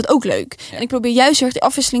en dan is dat ook leuk. Ja. En ik probeer juist heel erg de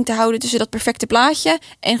afwisseling te houden tussen dat perfecte plaatje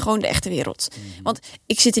en gewoon de echte wereld. Want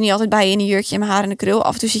ik zit er niet altijd bij in een jurkje en mijn haar en een krul.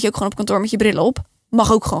 Af en toe zit je ook gewoon op kantoor met je bril op.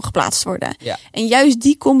 Mag ook gewoon geplaatst worden. Ja. En juist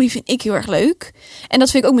die combi vind ik heel erg leuk. En dat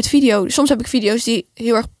vind ik ook met video. Soms heb ik video's die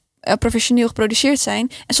heel erg professioneel geproduceerd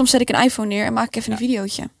zijn. En soms zet ik een iPhone neer en maak ik even een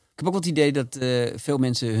videootje. Ik heb ook wel het idee dat veel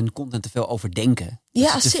mensen hun content te veel overdenken.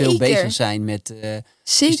 Ja, dat ze te zeker. veel bezig zijn met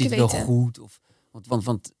zeker is dit wel weten. goed?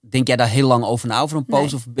 Want denk jij daar heel lang over na over een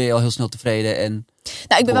post? Nee. Of ben je al heel snel tevreden?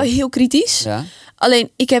 Nou, ik ben wel heel kritisch. Ja?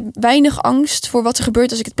 Alleen ik heb weinig angst voor wat er gebeurt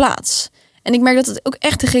als ik het plaats. En ik merk dat het ook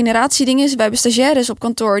echt een generatieding is. Wij hebben stagiaires op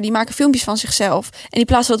kantoor, die maken filmpjes van zichzelf. En die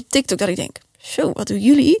plaatsen dat op TikTok, dat ik denk, zo, wat doen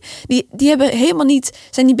jullie? Die hebben helemaal niet,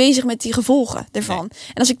 zijn niet bezig met die gevolgen ervan. Nee.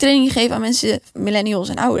 En als ik training geef aan mensen, millennials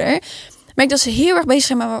en ouder, merk dat ze heel erg bezig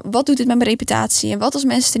zijn met wat doet dit met mijn reputatie? En wat als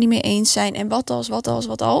mensen het er niet mee eens zijn? En wat als? Ja.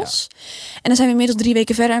 En dan zijn we inmiddels 3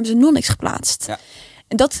 weken verder en hebben ze nog niks geplaatst. Ja.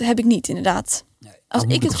 En dat heb ik niet, inderdaad. Nee. Als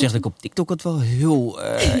ik het zeg dat ik op TikTok het wel heel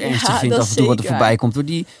ernstig vind af en toe wat er voorbij komt. Door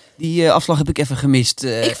die afslag heb ik even gemist.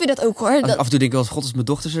 Ik vind dat ook hoor. Af en toe denk ik wel, als god als mijn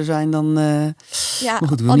dochters er zijn, dan... maar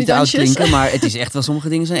goed, ik wil niet niet uitklinken, maar het is echt wel, sommige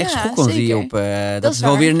dingen zijn echt schokkend. Die op, dat is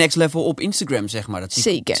wel weer een next level op Instagram, zeg maar. Dat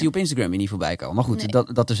zie je op Instagram weer niet voorbij komen. Maar goed,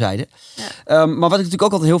 dat terzijde. Ja. Maar wat ik natuurlijk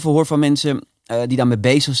ook altijd heel veel hoor van mensen die daarmee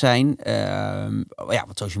bezig zijn.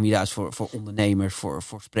 Wat social media is voor ondernemers, voor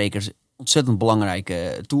sprekers, ontzettend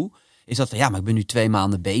belangrijke tool. Is dat maar ik ben nu 2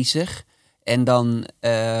 maanden bezig. En dan...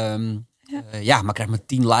 maar ik krijg maar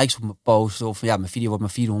 10 likes op mijn post. Of mijn video wordt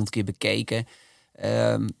maar 400 keer bekeken.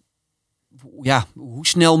 Hoe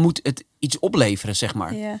snel moet het iets opleveren, zeg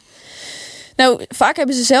maar? Ja. Nou, vaak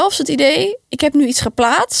hebben ze zelfs het idee, ik heb nu iets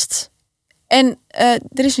geplaatst en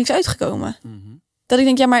er is niks uitgekomen. Mm-hmm. Dat ik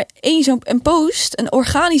denk, maar een post, een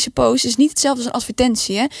organische post, is niet hetzelfde als een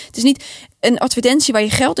advertentie. Hè? Het is niet een advertentie waar je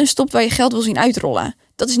geld in stopt, waar je geld wil zien uitrollen.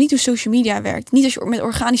 Dat is niet hoe social media werkt. Niet als je met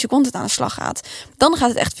organische content aan de slag gaat. Dan gaat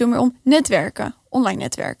het echt veel meer om netwerken. Online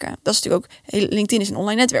netwerken. Dat is natuurlijk ook... LinkedIn is een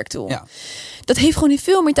online netwerktool. Ja. Dat heeft gewoon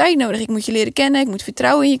veel meer tijd nodig. Ik moet je leren kennen. Ik moet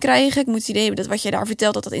vertrouwen in je krijgen. Ik moet het idee hebben dat wat je daar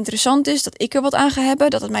vertelt, dat interessant is. Dat ik er wat aan ga hebben.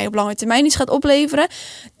 Dat het mij op lange termijn iets gaat opleveren.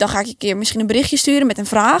 Dan ga ik een keer misschien een berichtje sturen met een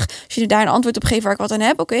vraag. Als je er daar een antwoord op geeft waar ik wat aan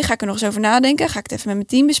heb. Oké, ga ik er nog eens over nadenken. Ga ik het even met mijn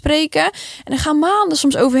team bespreken. En dan gaan maanden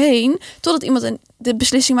soms overheen. Totdat iemand de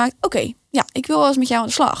beslissing maakt. Oké, ik wil wel eens met jou aan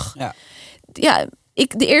de slag. Ja,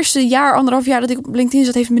 de eerste 1,5 jaar dat ik op LinkedIn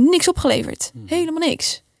zat, heeft me niks opgeleverd. Helemaal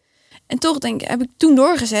niks. En toch heb ik toen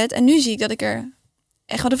doorgezet. En nu zie ik dat ik er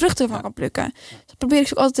echt wel de vruchten van kan plukken. Dat probeer ik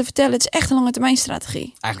ook altijd te vertellen. Het is echt een lange termijn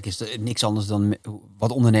strategie. Eigenlijk is het niks anders dan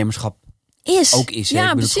wat ondernemerschap ook is. Ja,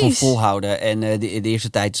 ik moet het gewoon volhouden. En de eerste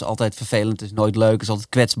tijd is altijd vervelend. Het is nooit leuk. Het is altijd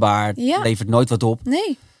kwetsbaar. Het levert nooit wat op.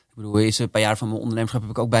 Nee. Ik bedoel, een paar jaar van mijn ondernemerschap heb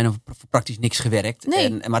ik ook bijna praktisch niks gewerkt.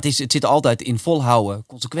 Nee. Maar het zit altijd in volhouden,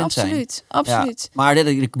 consequent zijn. Absoluut. Ja, maar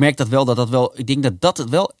ik merk dat wel. Ik denk dat het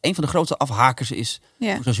wel een van de grootste afhakers is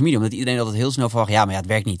voor social media. Omdat iedereen altijd heel snel verwacht, maar het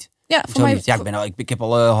werkt niet. Ja, voor mij... niet. Ik heb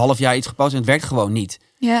al een half jaar iets gepost en het werkt gewoon niet.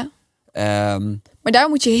 Ja. Maar daar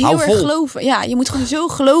moet je heel erg geloven. Ja, je moet gewoon zo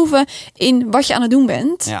geloven in wat je aan het doen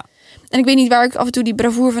bent. Ja. En ik weet niet waar ik af en toe die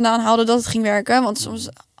bravoure vandaan haalde dat het ging werken. Want soms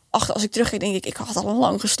als ik terugkijk, denk ik had al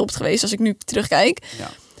lang gestopt geweest als ik nu terugkijk. Ja.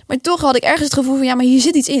 Maar toch had ik ergens het gevoel van, ja, maar hier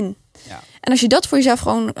zit iets in. Ja. En als je dat voor jezelf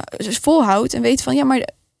gewoon volhoudt en weet van, ja, maar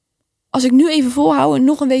als ik nu even volhoud en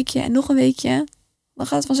nog een weekje, dan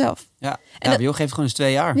gaat het vanzelf. Ja, bij jou geeft gewoon eens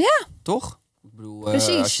 2 jaar. Ja. Toch? Ik bedoel,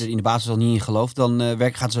 Precies. Als je er in de basis al niet in gelooft, dan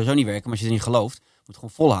gaat het sowieso niet werken. Maar als je erin gelooft, moet het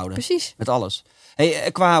gewoon volhouden. Precies. Met alles.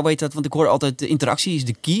 Hey, hoe heet dat? Want ik hoor altijd, de interactie is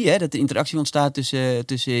de key. Hè? Dat de interactie ontstaat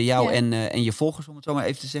tussen jou en je volgers, om het zo maar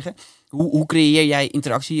even te zeggen. Hoe creëer jij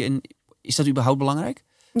interactie en is dat überhaupt belangrijk?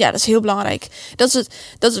 Ja, dat is heel belangrijk. Dat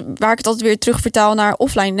is waar ik het altijd weer terug vertaal naar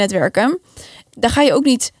offline netwerken. Daar ga je ook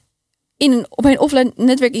niet op een offline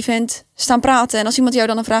netwerkevent staan praten. En als iemand jou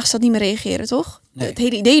dan een vraag stelt, niet meer reageren, toch? Nee. Het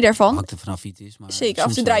hele idee daarvan. Hangt er vanaf wie het is. Maar zeker, af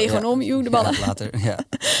en toe draai je gewoon om, de ballen. Ja, later, ja.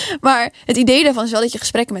 Maar het idee daarvan is wel dat je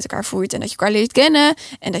gesprekken met elkaar voert. En dat je elkaar leert kennen.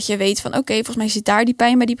 En dat je weet van, oké, volgens mij zit daar die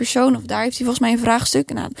pijn bij die persoon. Of daar heeft hij volgens mij een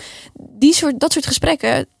vraagstuk. Nou, dat soort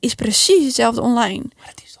gesprekken is precies hetzelfde online. Maar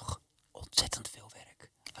het is toch ontzettend veel werk.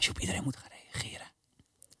 Als je op iedereen moet gaan reageren.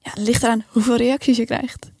 Ja, het ligt eraan hoeveel reacties je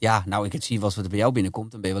krijgt. Ja, nou, ik het zie wat er bij jou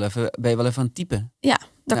binnenkomt. Dan ben je wel even aan het typen. Ja,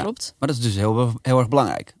 dat klopt. Maar dat is dus heel erg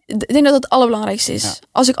belangrijk. Ik denk dat het allerbelangrijkste is. Ja.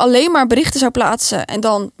 Als ik alleen maar berichten zou plaatsen en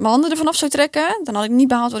dan mijn handen ervan af zou trekken, dan had ik niet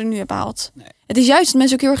behaald wat ik nu heb behaald. Nee. Het is juist dat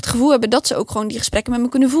mensen ook heel erg het gevoel hebben dat ze ook gewoon die gesprekken met me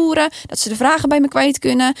kunnen voeren. Dat ze de vragen bij me kwijt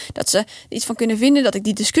kunnen. Dat ze er iets van kunnen vinden. Dat ik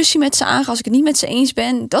die discussie met ze aanga als ik het niet met ze eens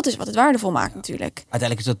ben. Dat is wat het waardevol maakt natuurlijk.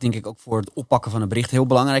 Uiteindelijk is dat denk ik ook voor het oppakken van een bericht heel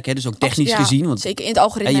belangrijk. Hè? Dus ook technisch gezien. Want, zeker in het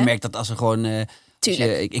algoritme. En je merkt dat als er gewoon...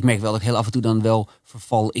 ik merk wel dat ik heel af en toe dan wel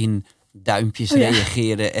verval in duimpjes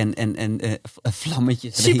reageren en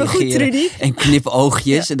vlammetjes reageren en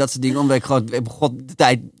knipoogjes en dat soort dingen, omdat ik gewoon de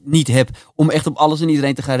tijd niet heb om echt op alles en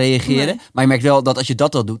iedereen te gaan reageren. Nee. Maar je merkt wel dat als je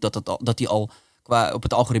dat al doet, dat die al op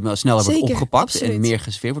het algoritme sneller wordt opgepakt en meer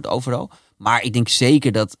gesfeerd wordt overal. Maar ik denk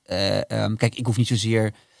zeker dat, kijk, ik hoef niet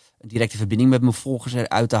zozeer een directe verbinding met mijn volgers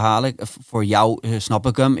eruit te halen. Voor jou snap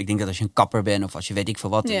ik hem. Ik denk dat als je een kapper bent of als je weet ik veel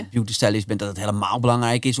wat, een beautystylist bent, dat het helemaal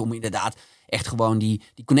belangrijk is om inderdaad echt gewoon die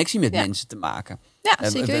connectie met mensen te maken. Ja,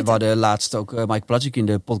 zeker. We hadden laatst ook Mike Pladzik in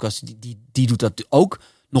de podcast. Die doet dat ook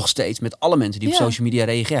nog steeds met alle mensen die op social media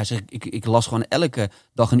reageren. Hij zegt, ik las gewoon elke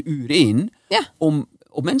dag een uur in om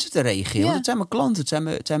op mensen te reageren. Want het zijn mijn klanten,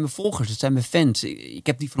 het zijn mijn volgers, het zijn mijn fans. Ik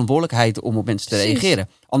heb die verantwoordelijkheid om op mensen te reageren.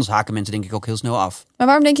 Anders haken mensen denk ik ook heel snel af. Maar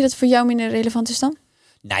waarom denk je dat het voor jou minder relevant is dan?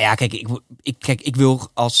 Nou ja, kijk, ik wil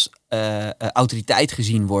als autoriteit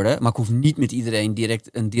gezien worden, maar ik hoef niet met iedereen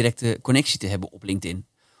een directe connectie te hebben op LinkedIn.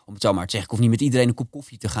 Om het zo maar te zeggen. Ik hoef niet met iedereen een kop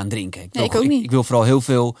koffie te gaan drinken. Ik ook niet. Ik wil vooral heel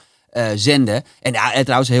veel zenden. En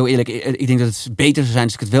trouwens, heel eerlijk, ik denk dat het beter zou zijn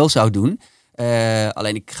als ik het wel zou doen.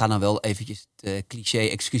 Alleen ik ga dan wel eventjes het cliché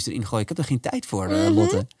excuus erin gooien. Ik heb er geen tijd voor,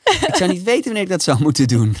 Lotte. Ik zou niet weten wanneer ik dat zou moeten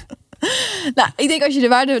doen. Nou, ik denk als je de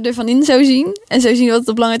waarde ervan in zou zien en zou zien wat het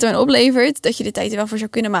op lange termijn oplevert, dat je de tijd er wel voor zou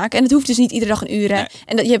kunnen maken. En het hoeft dus niet iedere dag een uur. Nee.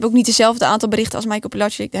 En je hebt ook niet hetzelfde aantal berichten als Michael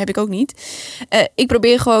Pladzik. Dat heb ik ook niet. Ik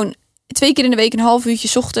probeer gewoon 2 keer in de week een half uurtje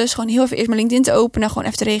 's ochtends gewoon heel even eerst mijn LinkedIn te openen, gewoon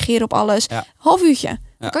even te reageren op alles. Ja. Half uurtje. Ja.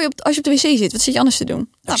 Dan kan je als je op de wc zit, wat zit je anders te doen?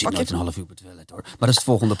 Nou, ik zit nooit een half uur op het toilet hoor. Maar dat is de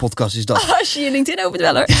volgende podcast is dat. Als je je LinkedIn opent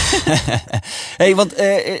wel hoor. Hey,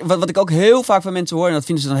 wat ik ook heel vaak van mensen hoor, en dat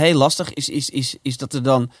vinden ze dan heel lastig, is dat er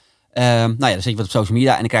dan dan zet je wat op social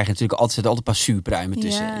media en dan krijg je natuurlijk altijd een paar zuurpruimen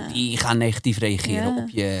tussen. Ja. Die gaan negatief reageren op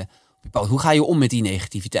je post. Hoe ga je om met die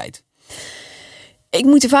negativiteit? Ik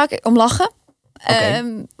moet er vaak om lachen.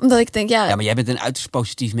 Okay. Omdat ik denk, ja, maar jij bent een uiterst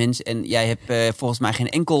positief mens en jij hebt volgens mij geen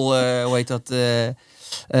enkel,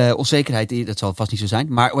 onzekerheid. Dat zal vast niet zo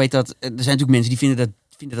zijn. Maar er zijn natuurlijk mensen die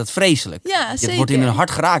vinden dat vreselijk. Ja, zeker. Het wordt in hun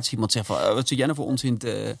hart geraakt als iemand zegt van, wat zit jij nou voor onzin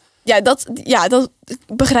te... Ja, dat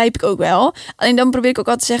begrijp ik ook wel. Alleen dan probeer ik ook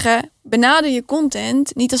altijd te zeggen, benader je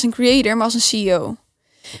content niet als een creator, maar als een CEO.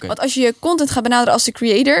 Okay. Want als je je content gaat benaderen als de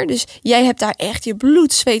creator, dus jij hebt daar echt je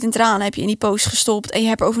bloed, zweet en tranen heb je in die post gestopt en je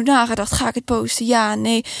hebt erover nagedacht, ga ik het posten? Ja,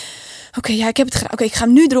 nee. Oké, ik heb het gedaan. Oké, ik ga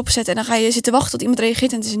hem nu erop zetten en dan ga je zitten wachten tot iemand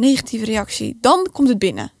reageert en het is een negatieve reactie. Dan komt het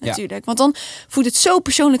binnen, natuurlijk. Want dan voelt het zo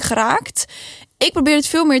persoonlijk geraakt. Ik probeer het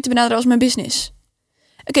veel meer te benaderen als mijn business.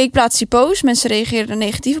 Oké, ik plaats die post. Mensen reageren er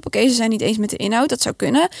negatief op. Oké, ze zijn niet eens met de inhoud. Dat zou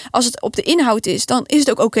kunnen. Als het op de inhoud is, dan is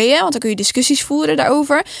het ook oké, want dan kun je discussies voeren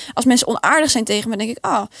daarover. Als mensen onaardig zijn tegen me, denk ik,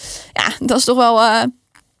 dat is toch wel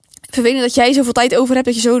vervelend dat jij zoveel tijd over hebt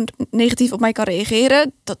dat je zo negatief op mij kan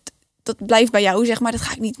reageren. Dat blijft bij jou, zeg maar. Dat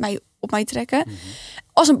ga ik niet op mij trekken. Mm-hmm.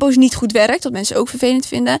 Als een post niet goed werkt, wat mensen ook vervelend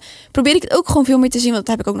vinden, probeer ik het ook gewoon veel meer te zien, want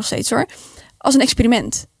dat heb ik ook nog steeds hoor, als een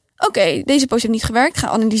experiment. Oké, deze post heeft niet gewerkt. Ga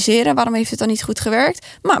analyseren. Waarom heeft het dan niet goed gewerkt?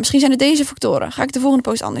 Maar misschien zijn het deze factoren. Ga ik de volgende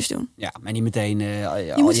post anders doen? Ja, maar niet meteen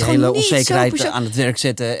je hele onzekerheid aan het werk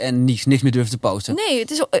zetten en niks meer durven te posten. Nee,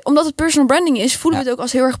 het is, omdat het personal branding is, voelen we het ook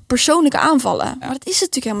als heel erg persoonlijke aanvallen. Ja. Maar dat is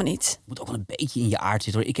het natuurlijk helemaal niet. Het moet ook wel een beetje in je aard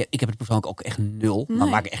zitten, hoor. Ik heb het persoonlijk ook echt 0. Nee.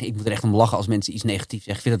 Maar ik moet er echt om lachen als mensen iets negatiefs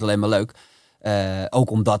zeggen. Ik vind het alleen maar leuk. Ook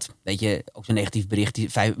omdat, weet je, ook zo'n negatief bericht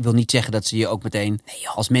wil niet zeggen dat ze je ook meteen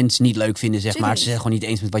als mens niet leuk vinden, zeg maar. Ze zijn gewoon niet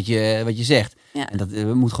eens met wat je zegt. Ja. En dat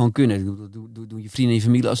moet gewoon kunnen. Doe je vrienden en je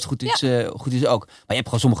familie als het goed is ook. Maar je hebt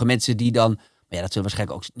gewoon sommige mensen die dan, maar ja, dat zullen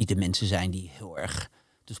waarschijnlijk ook niet de mensen zijn die heel erg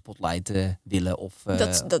de spotlight willen of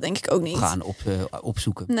dat denk ik ook niet. Gaan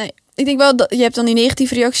opzoeken. Nee, ik denk wel dat je hebt dan die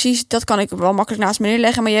negatieve reacties. Dat kan ik wel makkelijk naast me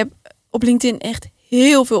neerleggen. Maar je hebt op LinkedIn echt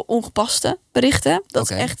heel veel ongepaste berichten.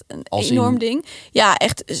 Dat is echt een enorm ding. Ja,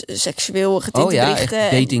 echt seksueel getinte berichten.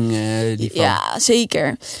 Echt dating ja,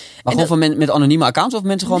 zeker. Maar gewoon met anonieme accounts of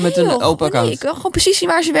mensen gewoon met een open account? Nee, ik wil gewoon precies zien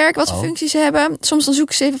waar ze werken, wat voor functies ze hebben. Soms dan zoek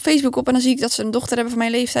ik ze even op Facebook op en dan zie ik dat ze een dochter hebben van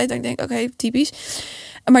mijn leeftijd. Dan denk ik, oké, typisch.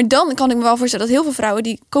 Maar dan kan ik me wel voorstellen dat heel veel vrouwen,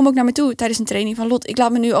 die komen ook naar me toe tijdens een training van Lot, ik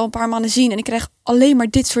laat me nu al een paar maanden zien en ik krijg alleen maar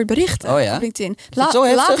dit soort berichten op LinkedIn.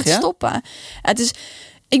 Laat het stoppen. Het is...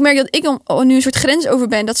 Ik merk dat ik nu een soort grens over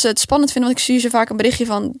ben. Dat ze het spannend vinden. Want ik stuur ze vaak een berichtje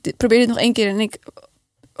van, probeer dit nog 1 keer en ik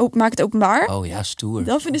maak het openbaar. Oh ja, stoer.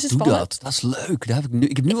 Dan vinden ze het spannend. Dat is leuk.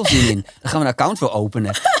 Ik heb nu wel zin in. Dan gaan we een account voor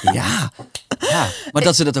openen. Ja. Maar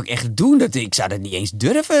dat ze dat ook echt doen. Ik zou dat niet eens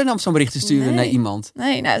durven om zo'n bericht te sturen naar iemand.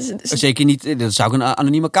 Nee, nou, zeker niet. Dan zou ik een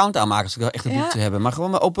anoniem account aanmaken als ik echt een liefde hebben. Maar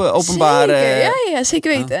gewoon openbaar. Zeker. Ja,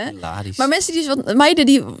 zeker weten. Maar mensen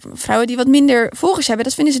die vrouwen die wat minder volgers hebben,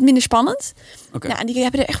 dat vinden ze het minder spannend. Okay. Ja, en die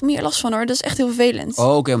hebben er echt meer last van, hoor. Dat is echt heel vervelend.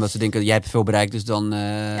 Oké, omdat ze denken, jij hebt veel bereikt, dus dan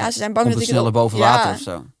ze zijn bang dat ik sneller boven water of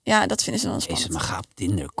zo. Ja, dat vinden ze dan spannend. Maar ga op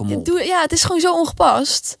Tinder, kom op. Het is gewoon zo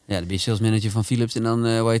ongepast. Ja, dan ben je salesmanager van Philips en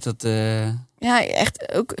dan, hoe heet dat? Ja,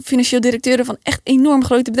 echt ook financieel directeuren van echt enorm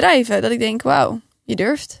grote bedrijven. Dat ik denk, wauw, je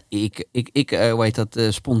durft. Ik hoe heet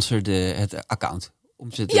dat, sponsorde het account.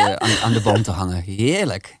 Om ze aan de boom te hangen.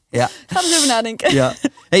 Heerlijk. Ja. Ga er eens over nadenken. Ja.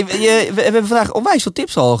 Hey, we hebben vandaag onwijs veel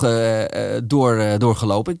tips al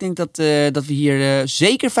doorgelopen. Ik denk dat we hier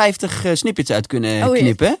zeker 50 snippets uit kunnen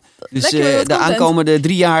knippen. Dus de aankomende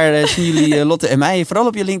 3 jaar zien jullie Lotte en mij vooral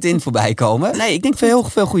op je LinkedIn voorbij komen. Nee, ik denk heel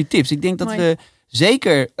veel goede tips. Ik denk dat we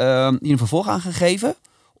zeker hier een vervolg aan gaan geven.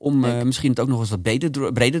 Om misschien het ook nog eens wat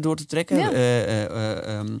breder door te trekken.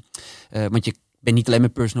 Ja. Want je bent niet alleen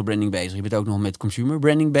met personal branding bezig. Je bent ook nog met consumer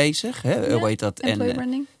branding bezig. Hè? Ja, hoe heet dat? Employer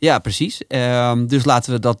branding. Ja, precies. Dus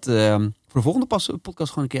laten we dat voor de volgende podcast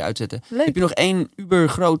gewoon een keer uitzetten. Leuk. Heb je nog 1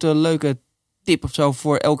 ubergrote leuke tip of zo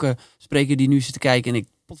voor elke spreker die nu zit te kijken?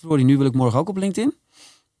 En nu wil ik morgen ook op LinkedIn.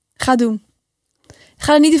 Ga doen.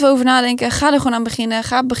 Ga er niet even over nadenken. Ga er gewoon aan beginnen.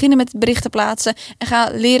 Ga beginnen met berichten plaatsen. En ga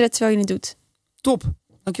leren terwijl je het doet. Top.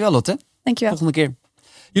 Dankjewel, Lotte. Dankjewel. Volgende keer.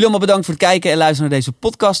 Jullie allemaal bedankt voor het kijken en luisteren naar deze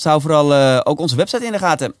podcast. Hou vooral ook onze website in de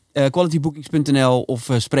gaten. Qualitybookings.nl of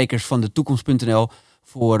sprekersvandetoekomst.nl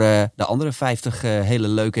voor de andere 50 hele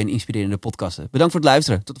leuke en inspirerende podcasten. Bedankt voor het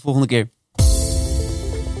luisteren. Tot de volgende keer.